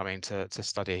Britain coming to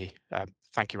study.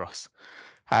 Thank you, Ross.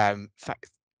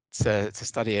 To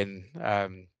study in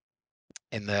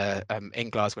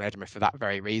Glasgow and Edinburgh for that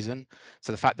very reason.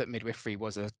 So the fact that midwifery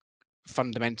was a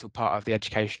fundamental part of the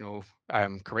educational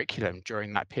curriculum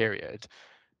during that period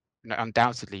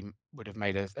undoubtedly would have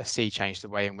made a sea change the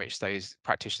way in which those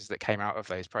practitioners that came out of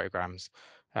those programs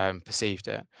perceived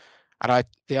it. And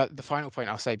the final point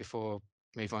I'll say before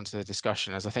we move on to the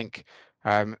discussion is I think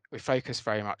we focus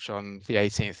very much on the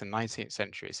 18th and 19th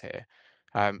centuries here,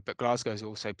 but Glasgow has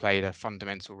also played a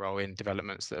fundamental role in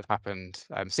developments that have happened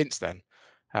since then.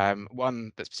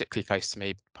 One that's particularly close to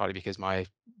me, partly because my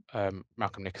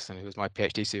Malcolm Nicholson, who was my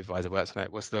PhD supervisor, worked on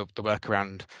it, was the work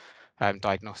around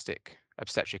diagnostic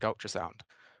obstetric ultrasound,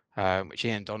 which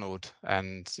Ian Donald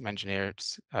and some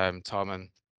engineers, Tom and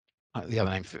the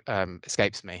other name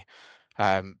escapes me,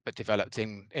 but developed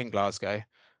in Glasgow,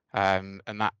 and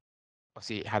that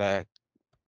obviously had a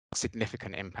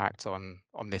significant impact on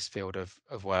this field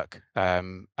of work,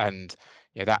 and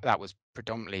that was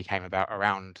predominantly came about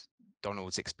around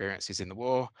Donald's experiences in the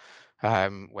war,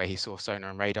 where he saw sonar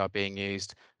and radar being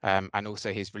used, and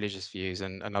also his religious views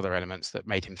and other elements that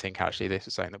made him think actually this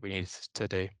was something that we needed to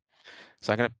do.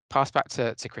 So I'm going to pass back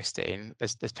to Christine.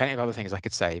 There's plenty of other things I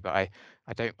could say, but I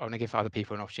want to give other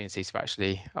people an opportunity to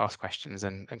actually ask questions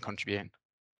and contribute.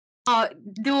 No,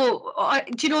 do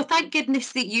you know, thank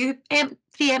goodness that you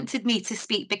preempted me to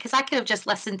speak, because I could have just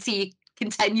listened to you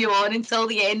continue on until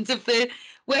the end of the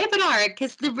webinar,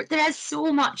 because there is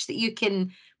so much that you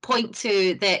can point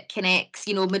to that connects,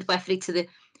 you know, midwifery to the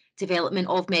development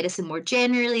of medicine more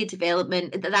generally,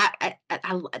 development that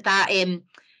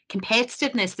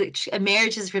competitiveness that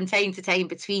emerges from time to time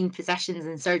between physicians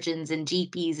and surgeons and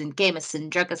GPs and chemists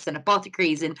and druggists and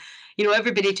apothecaries, and you know,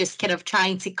 everybody just kind of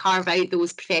trying to carve out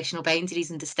those professional boundaries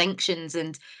and distinctions.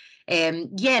 And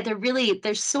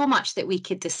there's so much that we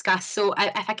could discuss. So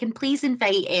if I can please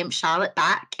invite Charlotte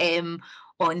back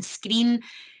on screen.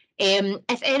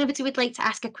 If anybody would like to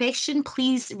ask a question,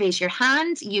 please raise your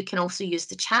hand. You can also use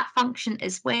the chat function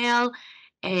as well.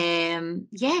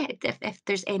 If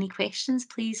there's any questions,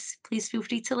 please feel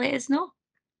free to let us know.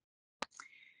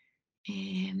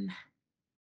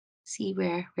 See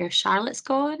where Charlotte's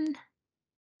gone.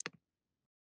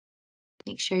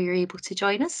 Make sure you're able to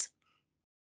join us.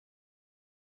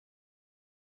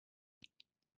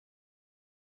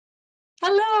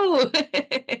 Hello.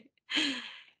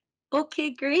 Okay,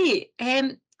 great.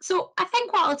 So I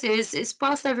think what I'll do is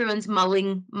whilst everyone's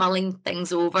mulling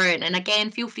things over, and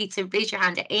again, feel free to raise your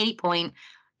hand at any point,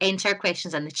 enter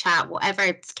questions in the chat,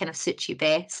 whatever kind of suits you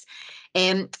best.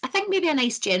 I think maybe a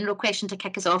nice general question to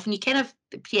kick us off, and you kind of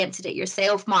preempted it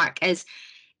yourself, Mark, is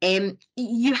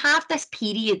you have this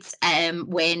period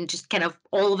when just kind of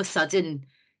all of a sudden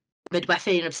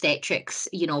midwifery and obstetrics,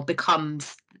 you know,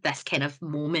 becomes this kind of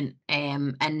moment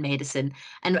in medicine.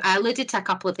 And I alluded to a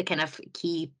couple of the kind of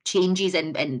key changes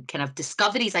and kind of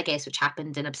discoveries, I guess, which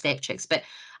happened in obstetrics. But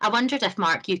I wondered if,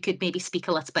 Mark, you could maybe speak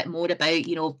a little bit more about,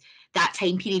 you know, that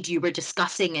time period you were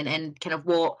discussing, and kind of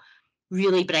what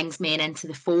really brings men into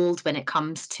the fold when it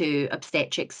comes to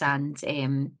obstetrics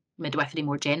and midwifery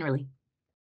more generally.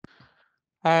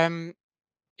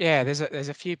 Yeah, there's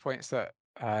a few points that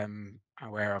I'm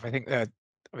aware of. I think that,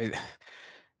 I mean,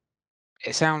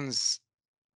 it sounds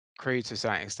crude to a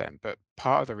certain extent, but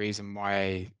part of the reason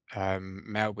why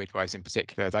male midwives in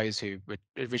particular, those who were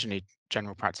originally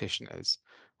general practitioners,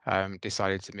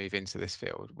 decided to move into this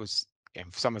field was,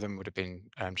 some of them would have been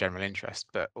general interest,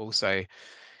 but also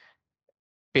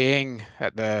being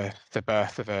at the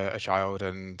birth of a child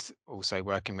and also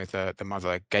working with the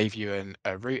mother gave you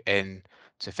a route in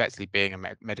to effectively being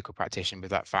a medical practitioner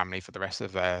with that family for the rest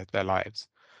of their lives.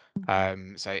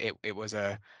 So it was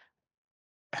a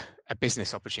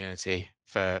business opportunity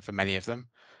for many of them,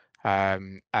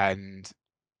 and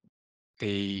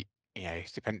the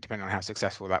depending on how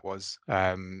successful that was,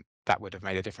 that would have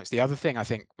made a difference. The other thing I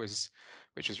think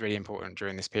which was really important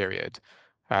during this period.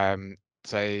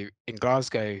 So in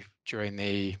Glasgow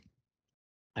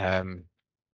um,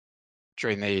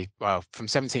 from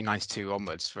 1792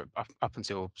 onwards, up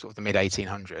until sort of the mid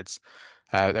 1800s,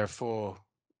 there are four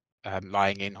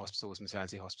lying-in hospitals,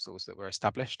 maternity hospitals, that were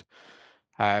established.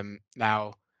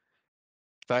 Now,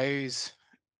 those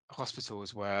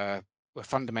hospitals were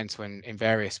fundamental in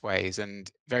various ways and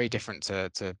very different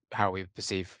to how we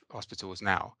perceive hospitals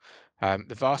now.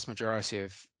 The vast majority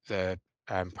of the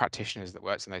practitioners that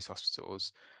worked in those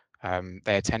hospitals,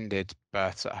 they attended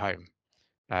births at home.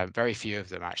 Very few of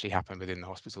them actually happened within the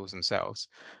hospitals themselves.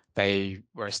 They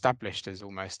were established as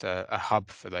almost a hub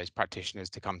for those practitioners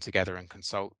to come together and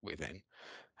consult within,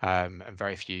 and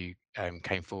very few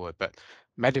came forward. But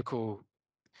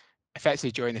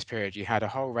effectively during this period, you had a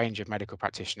whole range of medical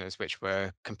practitioners which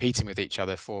were competing with each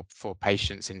other for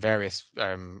patients in various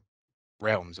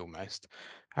realms almost,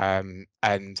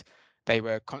 and they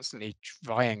were constantly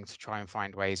vying to try and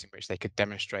find ways in which they could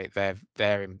demonstrate their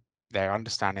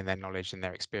understanding, their knowledge, and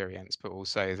their experience, but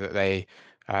also that they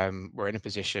were in a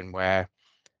position where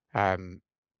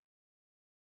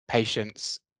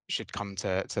patients should come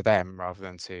to them rather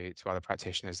than to other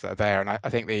practitioners that are there. And I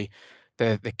think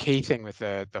the key thing with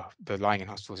the lying in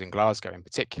hospitals in Glasgow in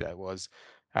particular was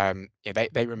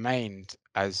they remained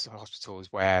as hospitals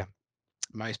where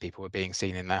most people were being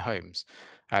seen in their homes.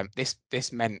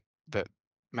 This meant that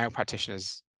male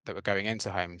practitioners that were going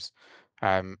into homes,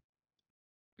 um,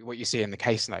 what you see in the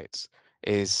case notes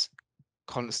is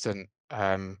constant.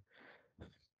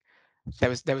 There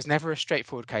was never a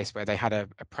straightforward case where they had a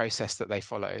process that they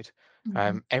followed.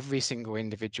 Every single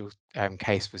individual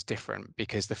case was different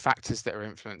because the factors that are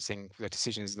influencing the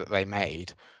decisions that they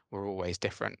made were always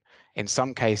different. In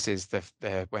some cases,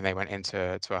 when they went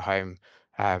into a home,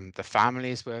 the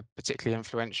families were particularly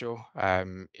influential.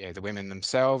 The women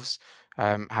themselves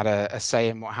had a say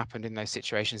in what happened in those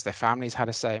situations. Their families had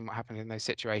a say in what happened in those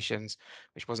situations,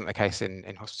 which wasn't the case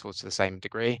in hospitals to the same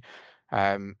degree.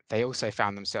 They also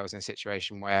found themselves in a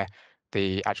situation where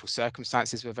the actual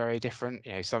circumstances were very different.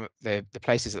 Some of the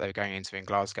places that they were going into in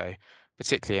Glasgow,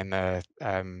 particularly in the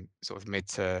sort of mid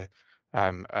to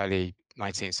early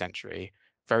 19th century,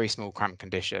 very small cramped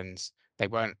conditions. They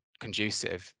weren't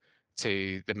conducive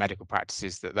to the medical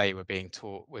practices that they were being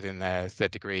taught within their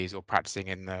degrees or practicing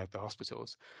in the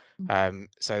hospitals.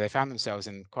 So they found themselves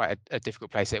in quite a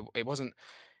difficult place. It wasn't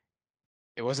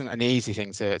an easy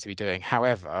thing to be doing.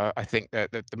 However, I think that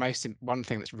one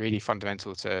thing that's really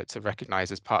fundamental to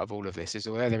recognise as part of all of this is,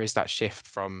 although there is that shift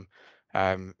from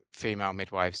female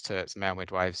midwives to male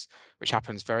midwives, which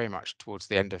happens very much towards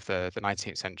the end of the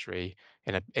 19th century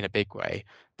in a big way,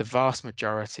 the vast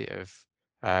majority of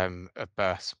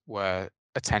births were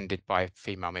attended by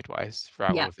female midwives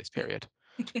throughout all Yeah. of this period.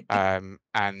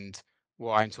 And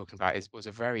what I'm talking about was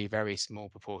a very, very small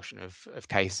proportion of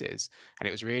cases, and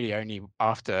it was really only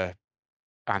after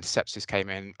antisepsis came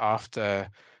in, after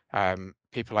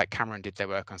people like Cameron did their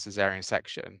work on caesarean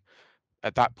section.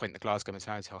 At that point, the Glasgow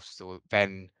Maternity Hospital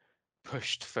then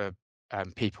pushed for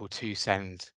people to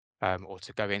send or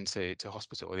to go into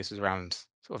hospital. This was around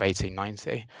sort of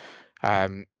 1890.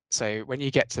 So when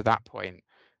you get to that point,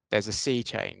 there's a sea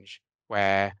change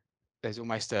where there's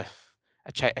almost a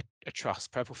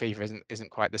trust. Purple fever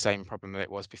isn't quite the same problem that it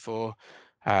was before.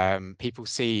 People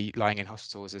see lying in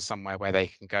hospitals as somewhere where they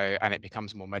can go, and it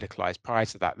becomes more medicalised. Prior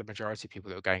to that, the majority of people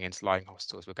that were going into lying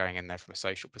hospitals were going in there from a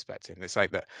social perspective. And it's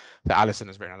like that Alison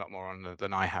has written a lot more on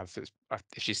than I have.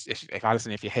 If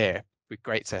Alison, if you're here, it'd be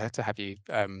great to have you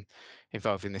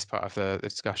involved in this part of the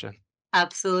discussion.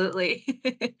 Absolutely.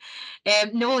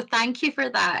 No, thank you for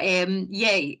that.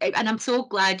 Yeah, and I'm so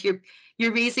glad you're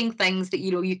raising things that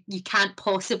you can't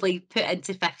possibly put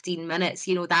into 15 minutes.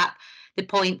 That the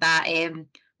point that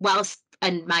whilst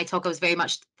in my talk I was very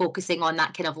much focusing on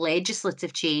that kind of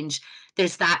legislative change,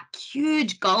 there's that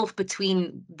huge gulf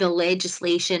between the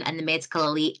legislation and the medical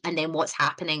elite, and then what's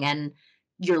happening in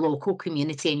your local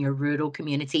community and your rural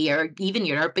community or even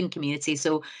your urban community.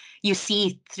 So you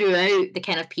see throughout the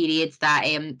kind of periods that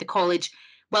the college,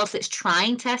 whilst it's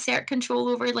trying to assert control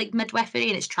over like midwifery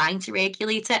and it's trying to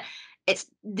regulate it, it's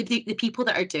the people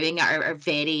that are doing it are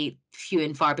very few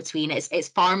and far between. It's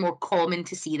far more common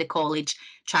to see the college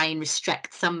try and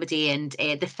restrict somebody, and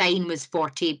the fine was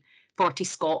 40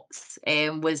 Scots,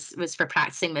 was for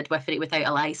practicing midwifery without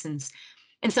a license.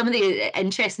 And some of the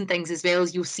interesting things as well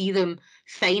is you'll see them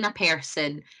fine a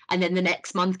person and then the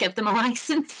next month give them a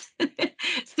license.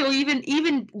 So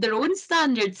even their own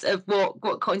standards of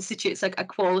what constitutes like a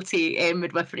quality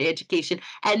midwifery education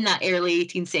in that early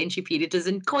 18th century period is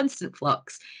in constant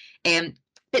flux.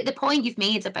 But the point you've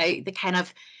made about the kind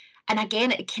of, and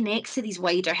again, it connects to these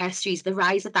wider histories, the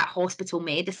rise of that hospital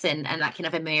medicine and that kind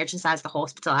of emergence as the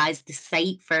hospital as the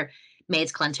site for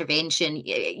medical intervention.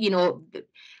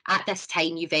 At this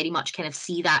time, you very much kind of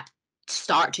see that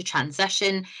start to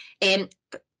transition. Um,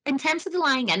 in terms of the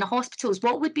lying in hospitals,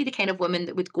 what would be the kind of women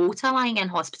that would go to a lying in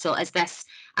hospital? Is this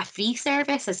a free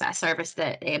service? Is that a service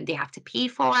that they have to pay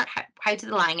for? How do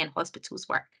the lying in hospitals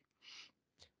work?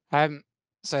 Um,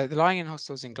 so the lying in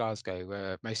hostels in Glasgow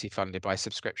were mostly funded by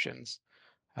subscriptions.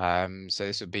 So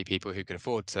this would be people who could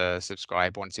afford to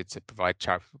subscribe, wanted to provide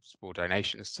charitable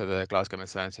donations to the Glasgow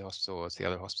Maternity Hospital or to the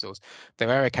other hospitals. There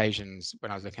were occasions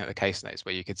when I was looking at the case notes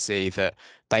where you could see that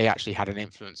they actually had an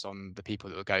influence on the people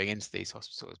that were going into these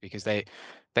hospitals because they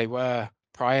were,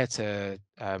 prior to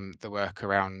the work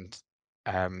around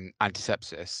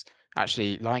antisepsis,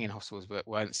 actually lying in hospitals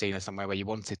weren't seen as somewhere where you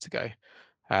wanted to go.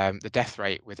 The death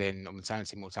rate or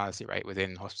maternity mortality rate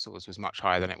within hospitals was much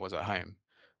higher than it was at home.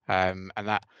 And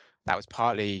that was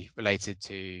partly related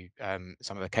to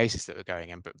some of the cases that were going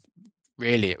in, but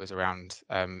really it was around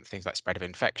things like spread of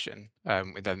infection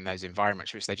within those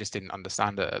environments, which they just didn't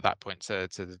understand at that point to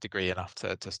the degree enough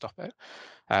to stop it.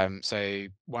 So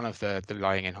one of the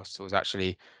lying in hospitals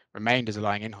actually remained as a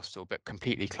lying in hospital, but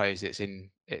completely closed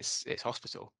its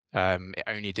hospital. It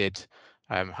only did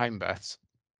home births.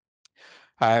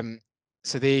 Um,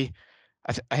 so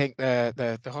I think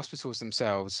the hospitals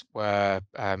themselves were,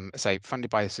 say,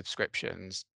 funded by the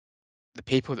subscriptions, the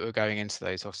people that were going into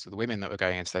those hospitals, the women that were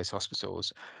going into those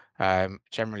hospitals,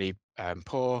 generally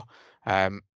poor.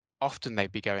 Often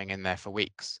they'd be going in there for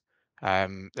weeks.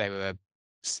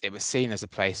 It was seen as a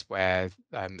place where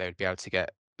they would be able to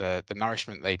get the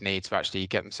nourishment they'd need to actually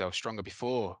get themselves stronger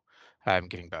before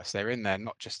giving birth. So they were in there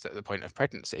not just at the point of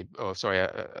pregnancy, or sorry,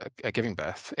 giving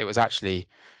birth. It was actually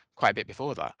quite a bit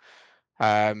before that.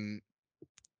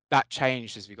 That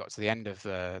changed as we got to the end of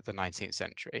the 19th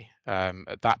century.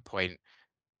 At that point,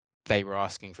 they were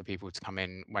asking for people to come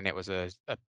in when it was a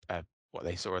what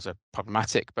they saw as a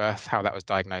problematic birth. How that was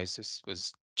diagnosed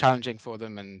was challenging for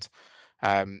them, and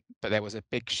but there was a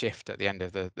big shift at the end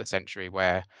of the century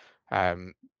where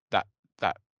that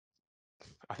that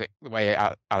I think the way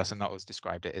Alison Nuttall's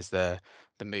described it is the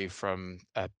move from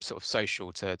sort of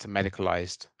social to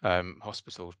medicalized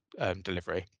hospital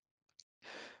delivery.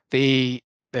 The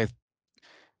the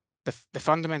the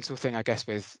fundamental thing, I guess,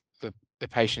 with the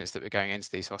patients that were going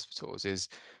into these hospitals is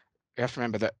you have to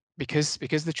remember that because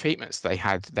the treatments they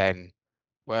had then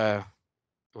were,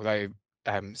 although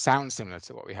sound similar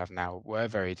to what we have now, were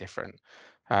very different.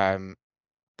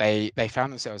 They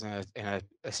found themselves in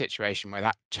a situation where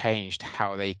that changed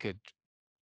how they could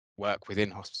work within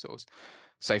hospitals.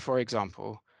 So, for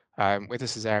example, with a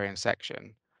cesarean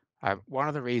section, one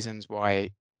of the reasons why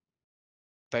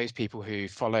those people who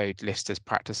followed Lister's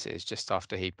practices just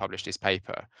after he published his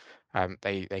paper,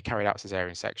 they carried out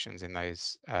cesarean sections in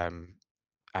those,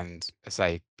 and I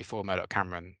say before Murdoch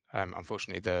Cameron,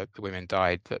 unfortunately the women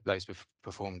died that those were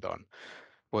performed on,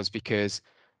 was because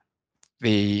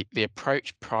the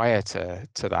approach prior to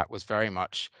that was very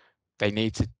much they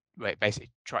need to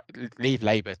basically leave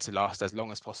labour to last as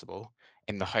long as possible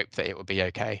in the hope that it will be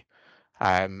okay.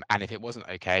 And if it wasn't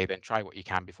okay, then try what you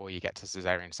can before you get to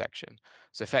cesarean section.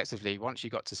 So effectively, once you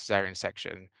got to cesarean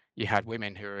section, you had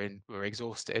women who were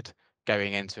exhausted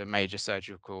going into a major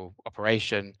surgical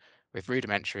operation with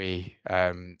rudimentary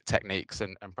techniques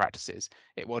and practices.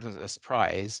 It wasn't a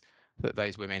surprise that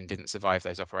those women didn't survive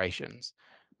those operations.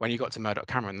 When you got to Murdoch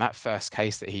Cameron, that first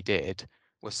case that he did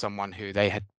was someone who they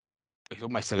had, it was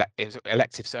almost it was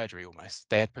elective surgery almost.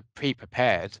 They had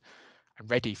pre-prepared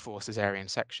ready for cesarean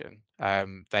section.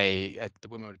 The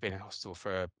woman would have been in hospital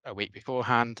for a week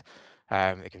beforehand.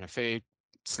 They given her food,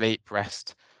 sleep,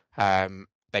 rest.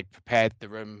 They prepared the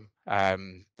room.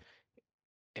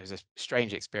 It was a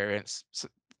strange experience.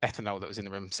 Ethanol that was in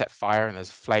the room set fire, and there's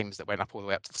flames that went up all the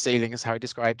way up to the ceiling, is how he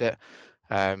described it.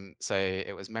 So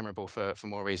it was memorable for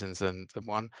more reasons than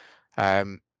one.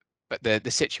 But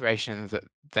the situation that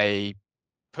they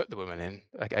put the woman in,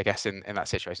 I guess, in that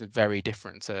situation is very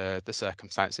different to the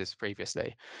circumstances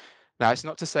previously. Now, it's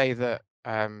not to say that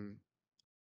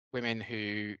women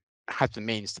who had the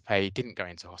means to pay didn't go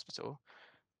into hospital,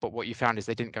 but what you found is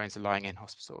they didn't go into lying in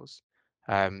hospitals.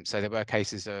 So there were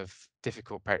cases of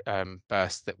difficult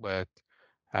births that were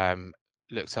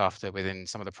looked after within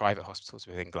some of the private hospitals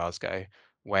within Glasgow,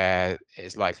 where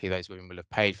it's likely those women will have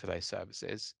paid for those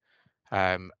services.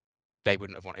 They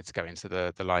wouldn't have wanted to go into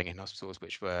the lying in hospitals,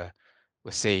 which were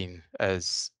seen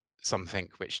as something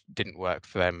which didn't work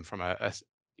for them from a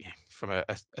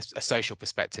social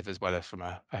perspective as well as from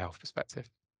a health perspective.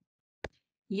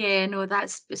 Yeah, no,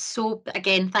 that's so,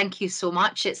 again, thank you so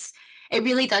much. It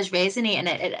really does resonate, and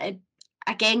it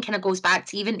again kind of goes back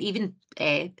to even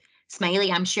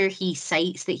Smellie. I'm sure he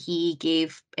cites that he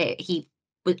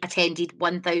attended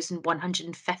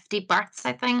 1,150 births,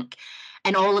 I think,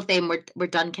 and all of them were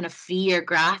done kind of free or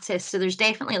gratis. So there's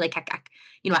definitely like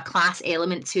a class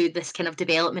element to this kind of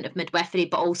development of midwifery,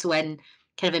 but also in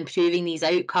kind of improving these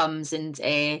outcomes and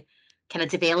kind of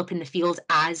developing the field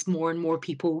as more and more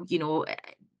people,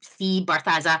 see birth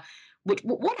as what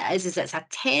it is it's a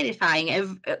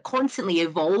terrifying, constantly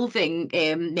evolving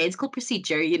medical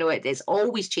procedure. It's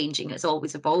always changing, it's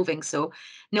always evolving. So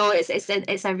no,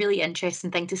 it's a really interesting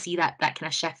thing to see that kind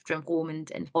of shift from home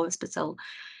and hospital.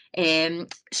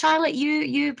 Charlotte,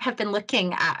 you have been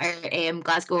looking at our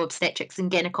Glasgow Obstetrics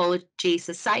and Gynaecology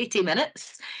Society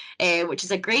minutes, which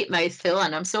is a great mouthful,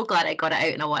 and I'm so glad I got it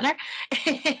out in a winner.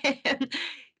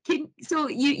 So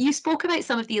you spoke about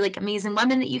some of the amazing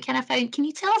women that you kind of found. Can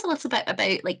you tell us a little bit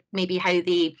about maybe how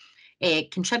they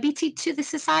contributed to the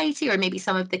society, or maybe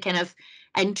some of the kind of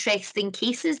interesting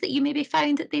cases that you maybe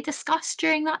found that they discussed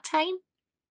during that time?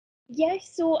 Yeah,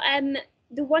 so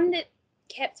the one that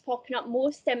kept popping up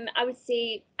most, I would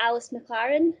say Alice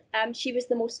McLaren. She was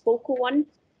the most vocal one,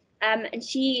 and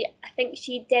I think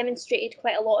she demonstrated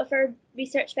quite a lot of her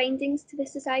research findings to the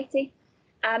society.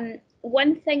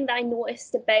 One thing that I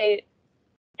noticed about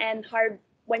her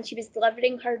when she was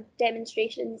delivering her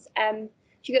demonstrations,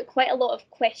 she got quite a lot of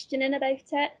questioning about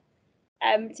it.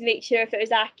 to make sure if it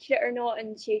was accurate or not,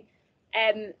 and she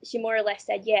more or less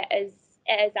said, yeah, it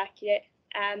is accurate.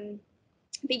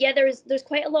 But yeah, there's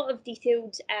quite a lot of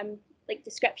detailed like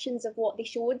descriptions of what they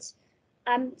showed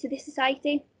to the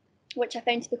society, which I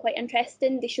found to be quite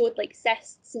interesting. They showed like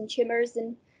cysts and tumours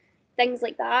and things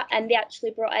like that, and they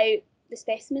actually brought out the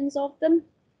specimens of them,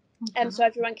 so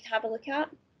everyone could have a look at.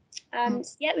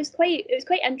 So yeah, it was quite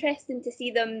interesting to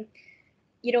see them,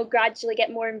 you know, gradually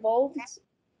get more involved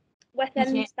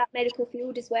within that medical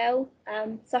field as well.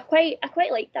 So I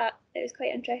quite like that. It was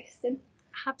quite interesting.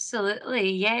 Absolutely,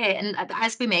 yeah. And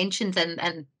as we mentioned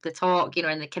in the talk, you know,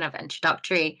 in the kind of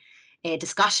introductory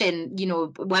discussion, you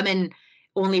know, women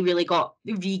only really got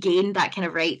regained that kind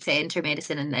of right to enter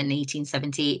medicine in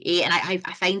 1878. And I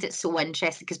find it so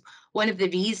interesting because one of the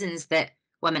reasons that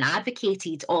women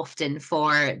advocated often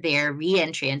for their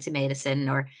re-entry into medicine,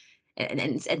 or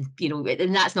and you know,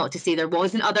 and that's not to say there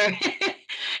wasn't other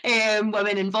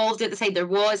women involved at the time, there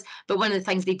was, but one of the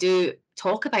things they do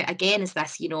talk about again is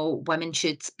this, you know, women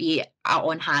should be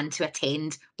on hand to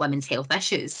attend women's health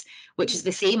issues, which is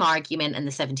the same argument in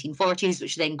the 1740s,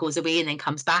 which then goes away and then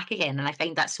comes back again. And I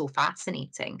find that so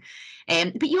fascinating.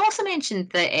 But you also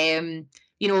mentioned that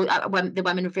you know, the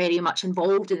women were very much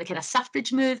involved in the kind of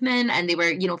suffrage movement, and they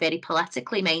were, you know, very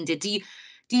politically minded. Do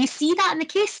you see that in the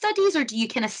case studies, or do you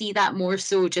kind of see that more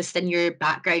so just in your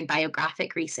background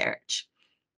biographic research?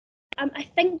 I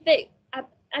think that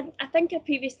I think I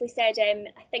previously said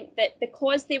I think that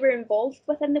because they were involved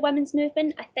within the women's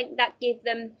movement, I think that gave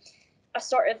them a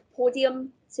sort of podium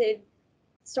to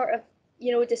sort of,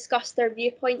 you know, discuss their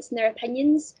viewpoints and their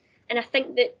opinions. And I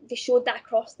think that they showed that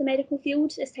across the medical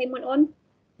field as time went on.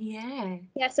 Yeah.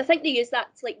 Yeah, so I think they used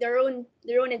that to like their own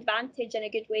advantage in a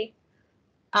good way.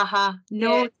 No,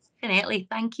 Yeah. definitely.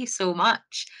 Thank you so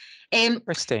much.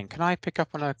 Christine, can I pick up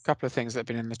on a couple of things that have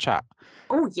been in the chat?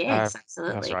 Oh yes, That's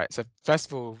absolutely. right. So first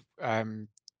of all,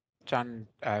 Jan,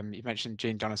 you mentioned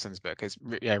Jean Donaldson's book. It's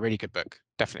a really good book.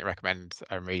 Definitely recommend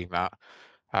reading that.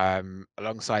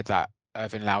 Alongside that,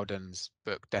 Irving Loudon's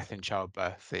book, Death in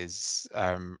Childbirth, is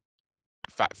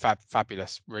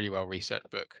fabulous, really well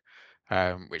researched book,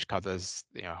 which covers,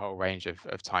 you know, a whole range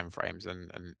of time frames,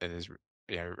 and is,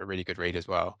 you know, a really good read as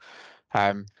well.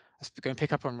 I was going to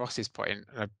pick up on Ross's point, and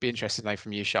I'd be interested to know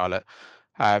from you, Charlotte.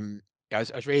 I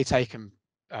was really taken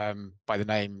by the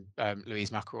name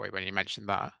Louise McElroy when you mentioned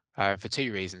that, for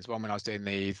two reasons. One, when I was doing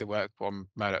the work on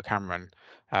Murdoch Cameron,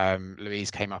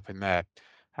 Louise came up in there.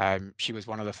 She was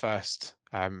one of the first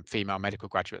female medical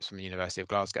graduates from the University of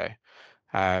Glasgow.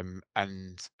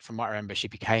 And from what I remember, she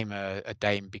became a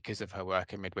dame because of her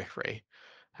work in midwifery.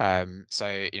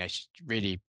 So, you know, she's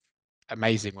really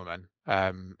amazing woman,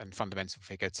 and fundamental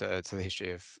figure to the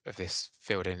history of this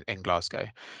field in Glasgow.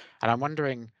 And I'm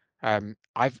wondering,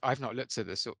 I've not looked at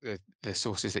the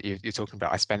sources that you're talking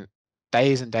about. I spent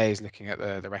days and days looking at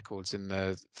the records in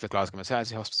the Glasgow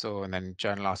Maternity Hospital, and then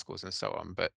journal articles and so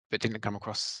on, but didn't come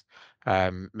across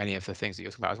many of the things that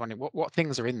you're talking about. I was wondering what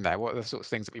things are in there. What are the sorts of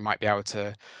things that we might be able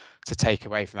to take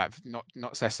away from that? Not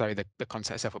necessarily the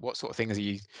content itself, but what sort of things are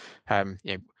you,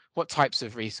 you know, what types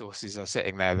of resources are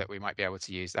sitting there that we might be able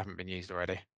to use that haven't been used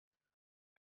already?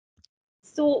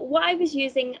 So what I was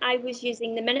using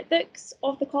the minute books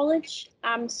of the college.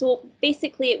 So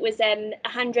basically it was a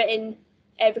handwritten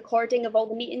recording of all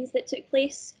the meetings that took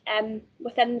place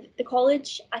within the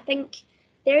college. I think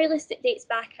the earliest it dates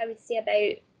back, I would say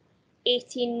about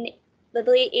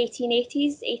the late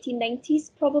 1880s,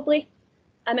 1890s probably.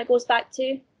 It goes back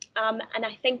to, and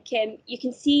I think you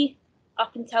can see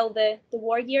up until the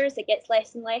war years, it gets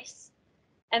less and less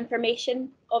information,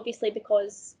 obviously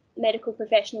because medical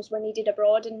professionals were needed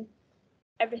abroad and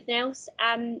everything else.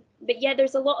 But yeah,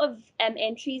 there's a lot of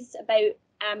entries about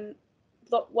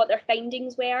what their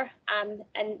findings were, and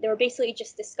they were basically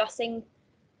just discussing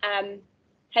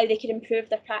how they could improve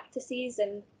their practices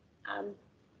and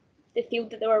the field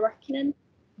that they were working in.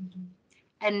 Mm-hmm.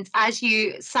 And as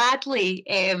you sadly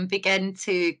begin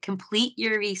to complete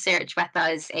your research with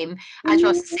us, as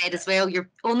Ross has said as well, you're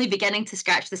only beginning to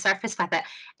scratch the surface with it.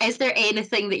 Is there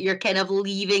anything that you're kind of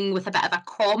leaving with a bit of a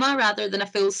comma rather than a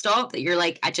full stop, that you're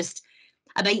like, I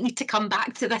might need to come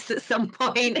back to this at some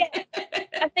point? Yeah.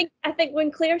 I think when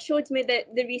Claire showed me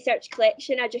the research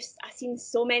collection, I seen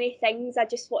so many things I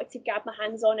just wanted to grab my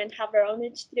hands on and have a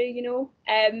rummage through, you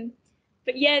know.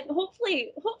 But yeah,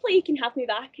 hopefully you can have me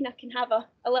back and I can have a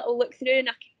little look through and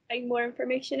I can find more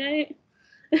information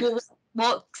out. Well,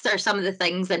 what are some of the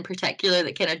things in particular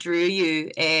that kind of drew you,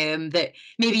 that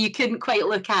maybe you couldn't quite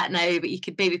look at now, but you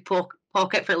could maybe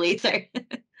pocket for later?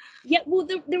 Yeah, well,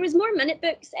 there was more minute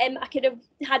books I could have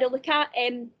had a look at.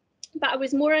 but I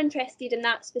was more interested in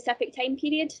that specific time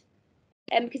period,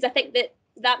 because I think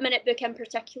that minute book in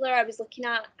particular I was looking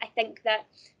at, I think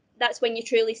that's when you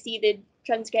truly see the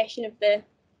transgression of the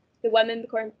women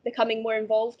becoming more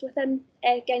involved within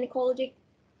gynaecology.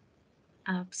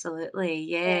 Absolutely,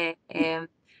 yeah.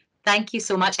 Thank you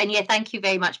so much. And yeah, thank you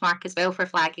very much, Mark, as well, for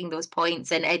flagging those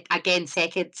points. And again,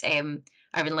 second,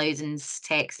 Irvin Loudon's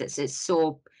text, it's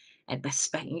so,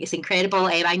 it's incredible.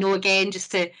 I know, again,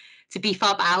 just to beef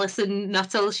up Alison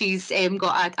Nuttall, she's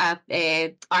got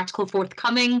a article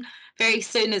forthcoming very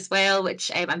soon as well,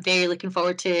 which I'm very looking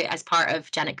forward to as part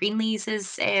of Janet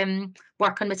Greenlees's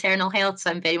work on maternal health. So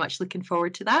I'm very much looking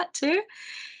forward to that too.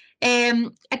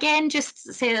 Again,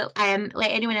 just say,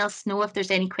 let anyone else know if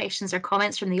there's any questions or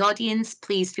comments from the audience.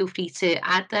 Please feel free to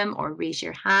add them or raise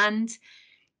your hand.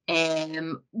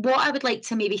 What I would like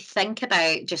to maybe think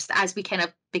about just as we kind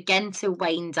of begin to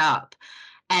wind up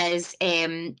is,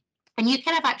 and you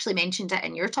kind of actually mentioned it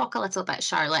in your talk a little bit,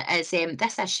 Charlotte, is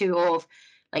this issue of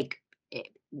like,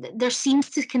 there seems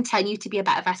to continue to be a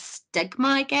bit of a stigma,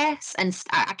 I guess, and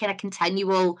a kind of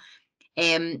continual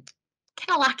kind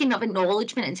of lacking of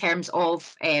acknowledgement in terms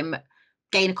of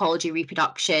gynecology,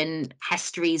 reproduction,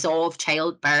 histories of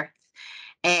childbirth.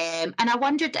 And I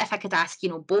wondered if I could ask,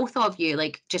 both of you,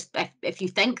 like, just if you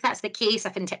think that's the case,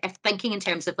 if thinking in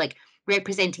terms of like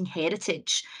representing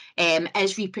heritage,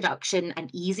 is reproduction an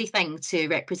easy thing to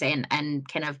represent in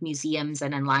kind of museums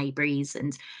and in libraries?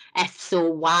 And if so,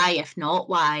 why? If not,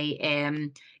 why?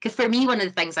 Because for me, one of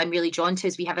the things I'm really drawn to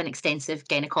is we have an extensive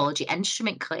gynecology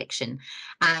instrument collection.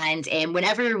 And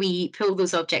whenever we pull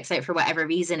those objects out for whatever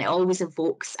reason, it always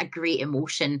evokes a great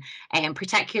emotion,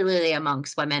 particularly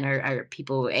amongst women or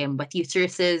people with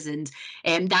uteruses.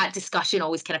 And that discussion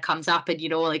always kind of comes up, and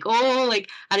like, oh, like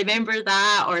I remember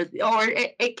that, or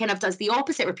it kind of does the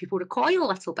opposite where people recoil a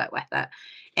little bit with it.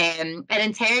 And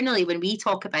internally, when we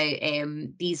talk about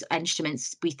these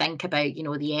instruments, we think about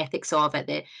the ethics of it,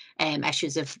 the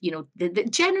issues of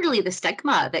generally the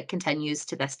stigma that continues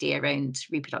to this day around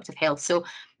reproductive health. So,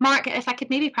 Mark, if I could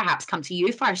maybe perhaps come to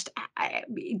you first,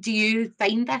 do you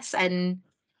find this in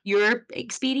your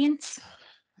experience?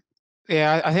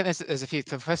 Yeah, I think there's a few.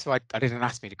 So first of all, I did an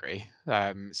anatomy degree,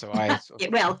 so I sort Yeah,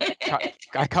 of well,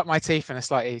 I cut my teeth in a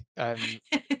slightly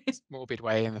morbid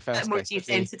way in the bit first more place. But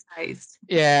the desensitized.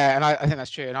 yeah, and I think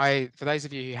that's true. And for those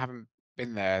of you who haven't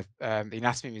been there, the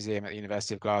Anatomy Museum at the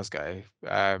University of Glasgow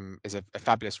is a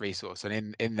fabulous resource,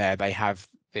 and in there they have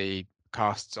the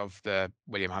casts of the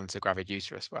William Hunter gravid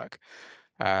uterus work,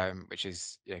 which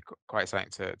is quite something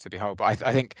to behold. But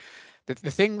I think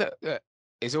the thing that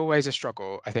is always a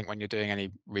struggle, I think, when you're doing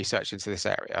any research into this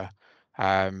area,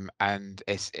 and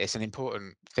it's an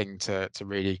important thing to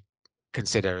really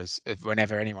consider as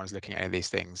whenever anyone's looking at any of these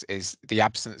things, is the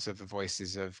absence of the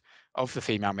voices of the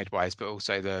female midwives, but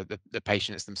also the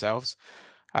patients themselves.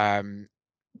 When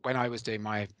I was doing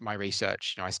my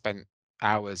research, I spent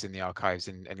hours in the archives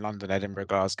in London, Edinburgh,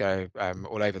 Glasgow,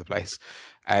 all over the place,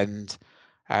 and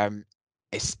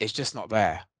it's just not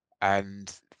there.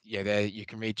 And there you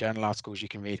can read journal articles, you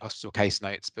can read hospital case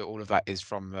notes, but all of that is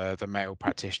from the male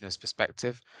practitioner's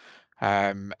perspective.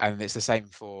 And it's the same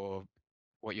for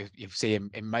what you see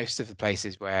in most of the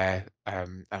places where I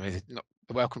mean, not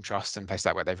the Wellcome Trust and places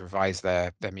like where they've revised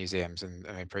their museums and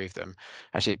improved them.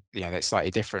 Actually, it's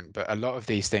slightly different, but a lot of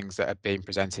these things that are being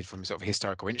presented from sort of a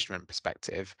historical instrument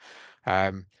perspective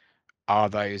are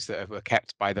those that were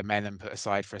kept by the men and put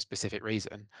aside for a specific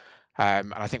reason.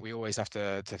 And I think we always have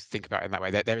to think about it in that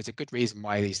way. That there is a good reason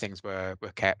why these things were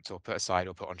kept or put aside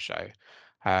or put on show.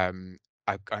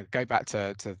 I go back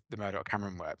to the Murdoch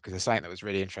Cameron work because there's something that was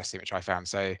really interesting which I found.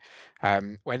 So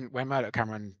when Murdoch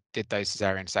Cameron did those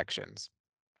cesarean sections,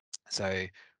 so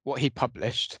what he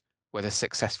published were the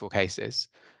successful cases.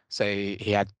 So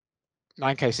he had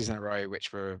 9 cases in a row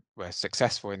which were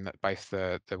successful in that both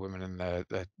the woman and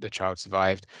the child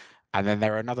survived. And then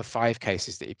there are another 5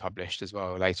 cases that he published as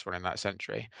well later on in that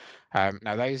century.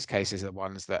 Now those cases are the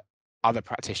ones that other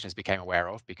practitioners became aware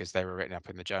of because they were written up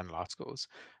in the journal articles.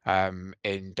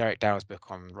 In Derek Dow's book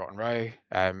on Rotten Row,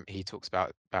 he talks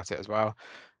about it as well.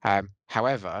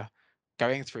 However,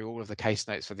 going through all of the case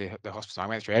notes for the hospital, I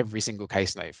went through every single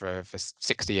case note for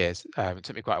 60 years. It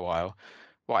took me quite a while.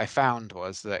 What I found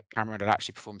was that Cameron had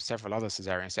actually performed several other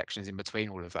cesarean sections in between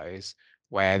all of those,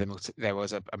 where there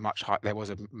was a much high, there was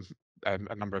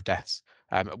a number of deaths.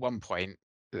 At one point,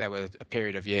 there was a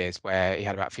period of years where he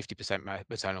had about 50%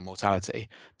 maternal mortality.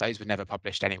 Those were never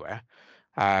published anywhere.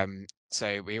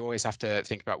 So we always have to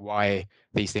think about why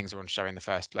these things are on show in the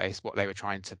first place, what they were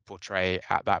trying to portray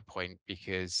at that point,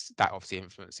 because that obviously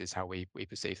influences how we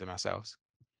perceive them ourselves.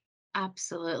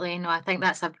 Absolutely. No, I think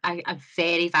that's a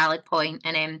very valid point.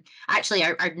 And actually,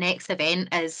 our next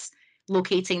event is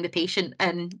locating the patient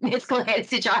in Medical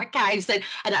Heritage Archives. And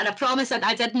I promise that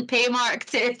I didn't pay Mark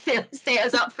to set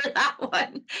us up for that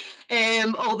one.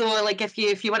 Although, like, if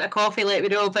you want a coffee, let me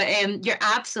know. But you're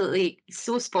absolutely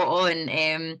so spot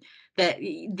on. That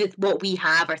what we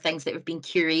have are things that have been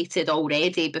curated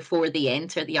already before they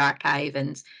enter the archive,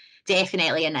 and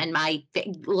definitely, and in my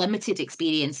limited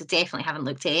experience, I definitely haven't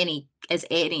looked at any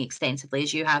extensively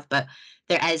as you have, but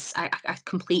there is a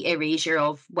complete erasure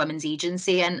of women's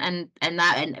agency, and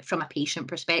that, and from a patient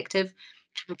perspective,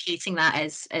 advocating that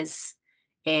is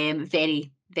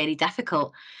very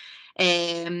difficult.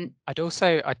 Um, I'd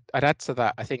add to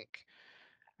that. I think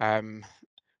um,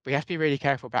 we have to be really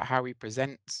careful about how we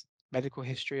present medical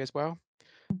history as well.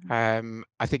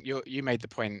 I think you made the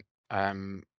point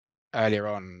earlier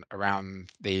on around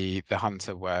the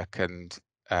hunter work, and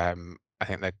I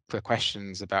think the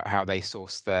questions about how they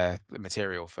source the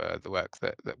material for the work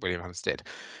that William Hunts did.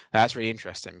 That's really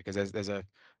interesting because there's a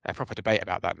proper debate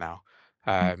about that now.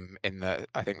 In the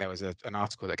I think there was an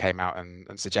article that came out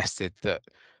and suggested that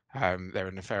there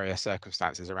are nefarious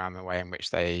circumstances around the way in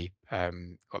which they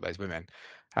got those women.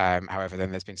 However,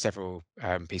 then there's been several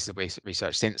pieces of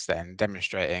research since then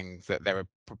demonstrating that there were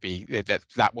probably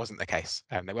that wasn't the case.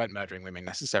 They weren't murdering women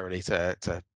necessarily to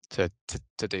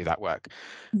do that work.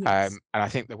 yes. And I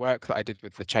think the work that I did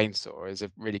with the chainsaw is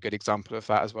a really good example of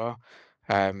that as well.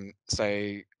 So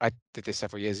I did this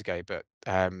several years ago, but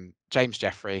James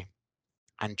Jeffrey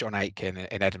and John Aitken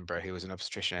in Edinburgh, who was an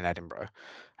obstetrician in Edinburgh,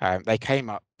 they came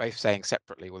up both saying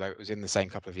separately, although it was in the same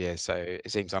couple of years, so it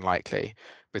seems unlikely,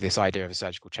 with this idea of a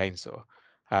surgical chainsaw.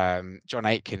 John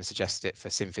Aitken suggested it for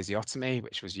symphysiotomy,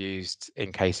 which was used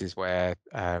in cases where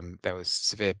there was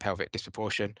severe pelvic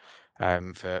disproportion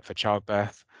for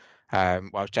childbirth,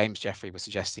 while James Jeffrey was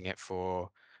suggesting it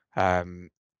um,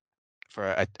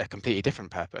 for a completely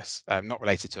different purpose, not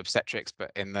related to obstetrics,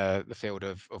 but in the field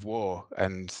of war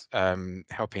and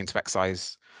helping to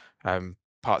excise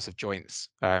parts of joints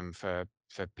for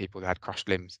people that had crushed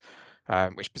limbs,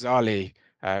 which bizarrely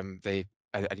the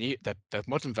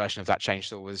modern version of that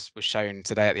chainsaw was shown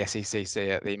today at the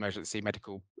SECC at the Emergency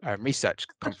Medical Research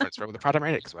Conference where all the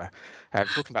paramedics were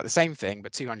talking about the same thing,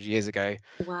 but 200 years ago,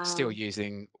 still Wow.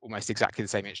 using almost exactly the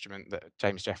same instrument that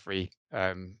James Jeffrey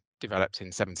developed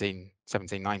in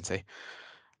 1790.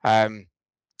 Um,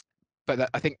 but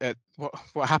I think that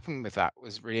what happened with that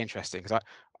was really interesting because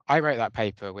I wrote that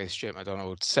paper with Stuart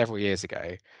MacDonald several years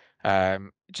ago,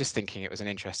 just thinking it was an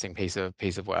interesting piece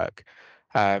of work.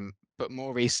 But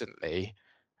more recently,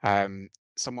 um,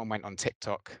 someone went on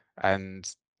TikTok and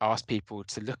asked people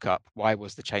to look up why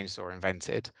was the chainsaw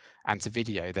invented and to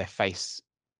video their face,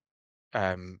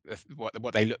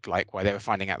 what they looked like while they were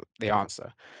finding out the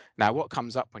answer. Now, what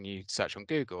comes up when you search on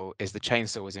Google is the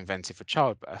chainsaw was invented for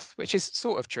childbirth, which is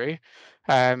sort of true,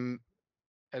 um,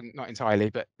 and not entirely,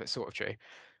 but sort of true.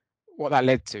 What that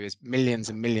led to is millions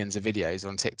and millions of videos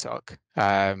on TikTok,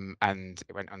 and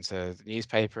it went onto the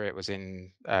newspaper. It was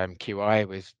in QI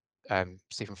with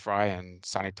Stephen Fry and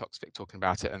Sally Toksvik talking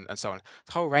about it, and so on.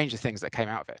 A whole range of things that came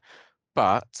out of it,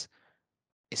 but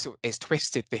it's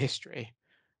twisted the history.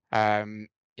 Yeah,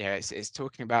 it's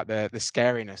talking about the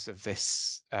scariness of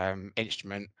this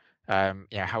instrument.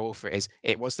 Yeah, how awful it is.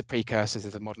 It was the precursor to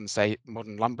the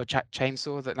modern lumberjack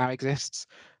chainsaw that now exists.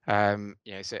 So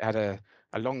it had a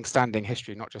long-standing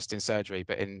history, not just in surgery,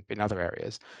 but in other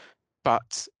areas.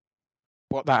 But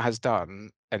what that has done,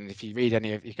 and if you read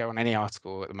you go on any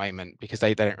article at the moment, because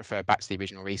they don't refer back to the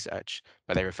original research,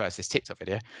 but they refer to this TikTok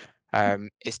video,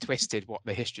 it's twisted what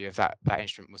the history of that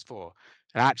instrument was for.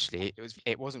 And actually,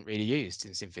 it wasn't really used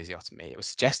in symphysiotomy. It was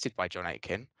suggested by John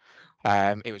Aitken.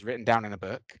 It was written down in a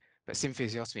book, but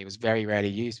symphysiotomy was very rarely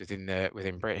used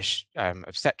within British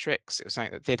obstetrics. It was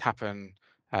something that did happen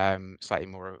slightly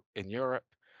more in Europe,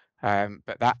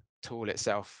 but that tool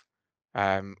itself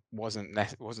wasn't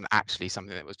actually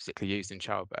something that was particularly used in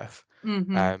childbirth.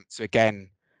 Hmm. So again,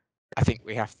 I think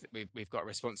we've got a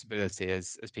responsibility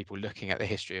as people looking at the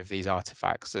history of these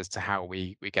artifacts as to how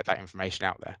we get that information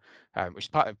out there, which is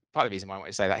part of the reason why I want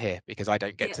to say that here, because I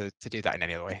don't get Yeah. to do that in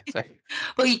any other way. So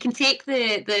Well, you can take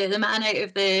the man out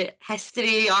of the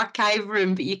history archive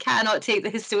room, but you cannot take the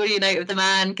historian out of the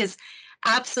man, because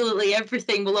absolutely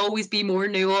everything will always be more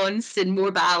nuanced and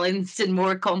more balanced and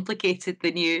more complicated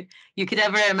than you could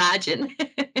ever imagine.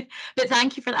 But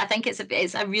thank you for that. I think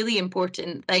it's a really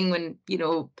important thing when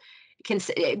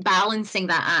balancing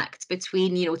that act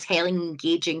between telling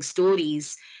engaging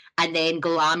stories and then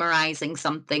glamorizing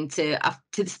something to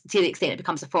the extent it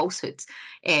becomes a falsehood.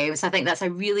 So I think that's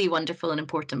a really wonderful and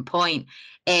important point.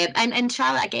 And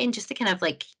Charlotte, again, just to kind of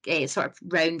like sort of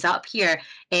round up here,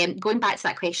 going back to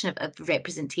that question of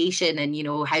representation and, you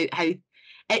know, how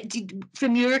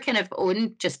from your kind of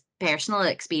own just personal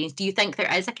experience, do you think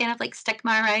there is a kind of like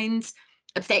stigma around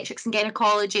obstetrics and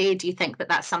gynecology? Do you think that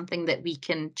that's something that we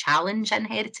can challenge in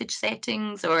heritage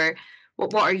settings, or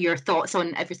what are your thoughts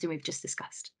on everything we've just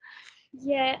discussed?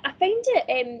 Yeah, I find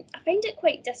it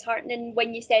quite disheartening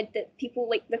when you said that people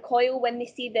like recoil when they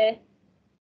see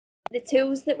the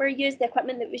tools that were used, the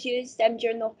equipment that was used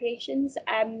during the operations.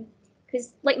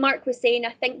 Because like Mark was saying,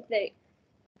 I think that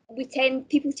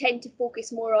people tend to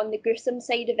focus more on the gruesome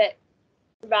side of it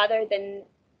rather than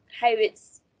how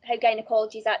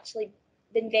gynecology has actually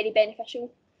been very beneficial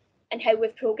and how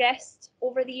we've progressed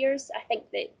over the years. I think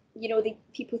that, you know,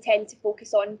 people tend to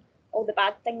focus on all the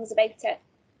bad things about it.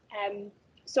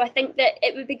 So I think that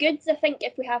it would be good, I think,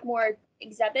 if we have more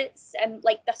exhibits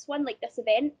like this one, like this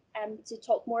event, to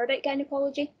talk more about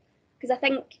gynecology, because I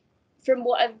think from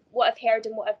what I've heard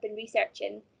and what I've been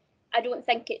researching, I don't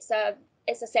think it's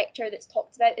a sector that's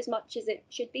talked about as much as it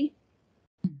should be.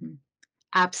 Mhm.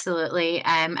 Absolutely.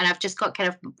 And I've just got kind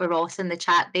of Ross in the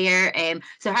chat there.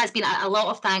 So there has been a lot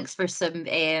of thanks for some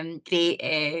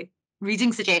great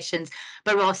reading suggestions.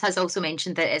 But Ross has also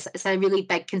mentioned that it's a really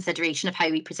big consideration of how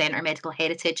we present our medical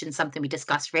heritage and something we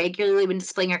discuss regularly when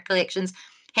displaying our collections.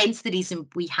 Hence the reason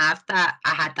we have that. I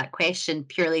had that question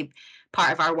purely.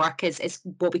 Part of our work is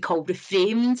what we call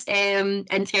reframed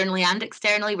internally and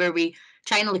externally, where we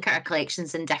try and look at our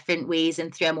collections in different ways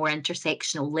and through a more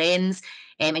intersectional lens.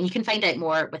 And you can find out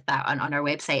more with that on our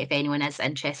website if anyone is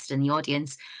interested in the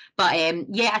audience. But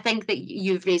yeah, I think that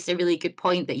you've raised a really good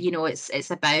point that, you know,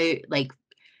 it's about like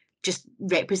just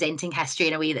representing history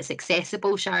in a way that's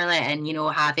accessible, Charlotte, and, you know,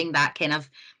 having that kind of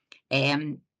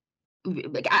um,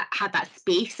 like I had that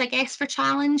space, I guess, for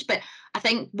challenge. But I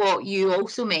think what you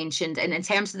also mentioned, and in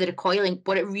terms of the recoiling,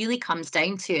 what it really comes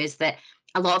down to is that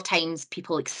a lot of times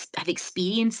people have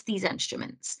experienced these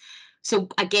instruments. So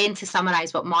again, to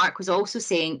summarize what Mark was also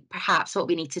saying, perhaps what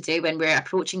we need to do when we're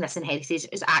approaching this in heritage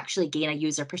is actually gain a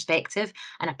user perspective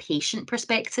and a patient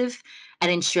perspective, and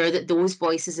ensure that those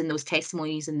voices and those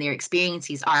testimonies and their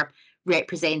experiences are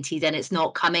represented, and it's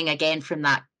not coming again from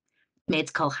that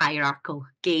medical hierarchical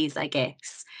gaze, I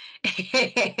guess.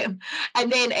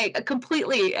 And then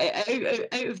completely out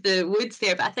of the woods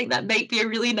there, but I think that might be a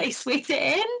really nice way to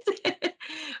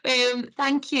end.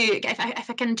 Thank you. If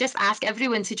I can just ask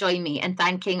everyone to join me in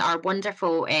thanking our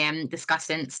wonderful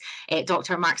discussants,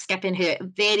 Dr. Mark Skippon, who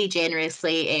very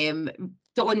generously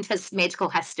donned his medical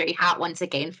history hat once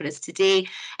again for us today,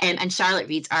 and Charlotte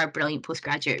Reid, our brilliant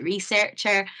postgraduate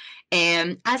researcher.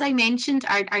 As I mentioned,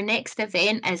 our next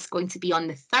event is going to be on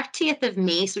the 30th of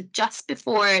May, so just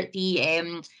before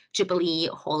the Jubilee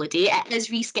holiday. It is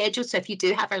rescheduled, so if you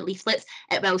do have our leaflets,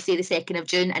 it will say the 2nd of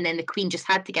June, and then the Queen just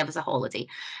had to give us a holiday.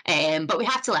 But we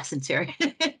have to listen to her.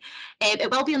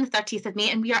 It will be on the 30th of May,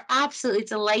 and we are absolutely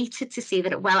delighted to say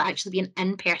that it will actually be an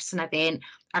in-person event,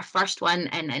 our first one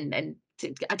in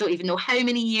I don't even know how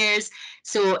many years.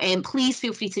 So please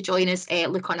feel free to join us.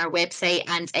 Look on our website.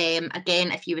 And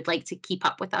again, if you would like to keep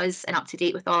up with us and up to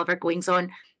date with all of our goings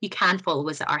on, you can follow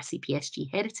us at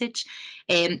RCPSG Heritage.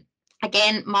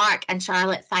 Again, Mark and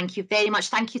Charlotte, thank you very much.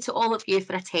 Thank you to all of you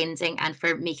for attending and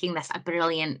for making this a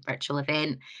brilliant virtual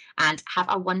event. And have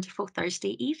a wonderful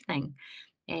Thursday evening.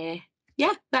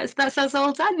 Yeah, that's us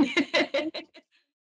all done.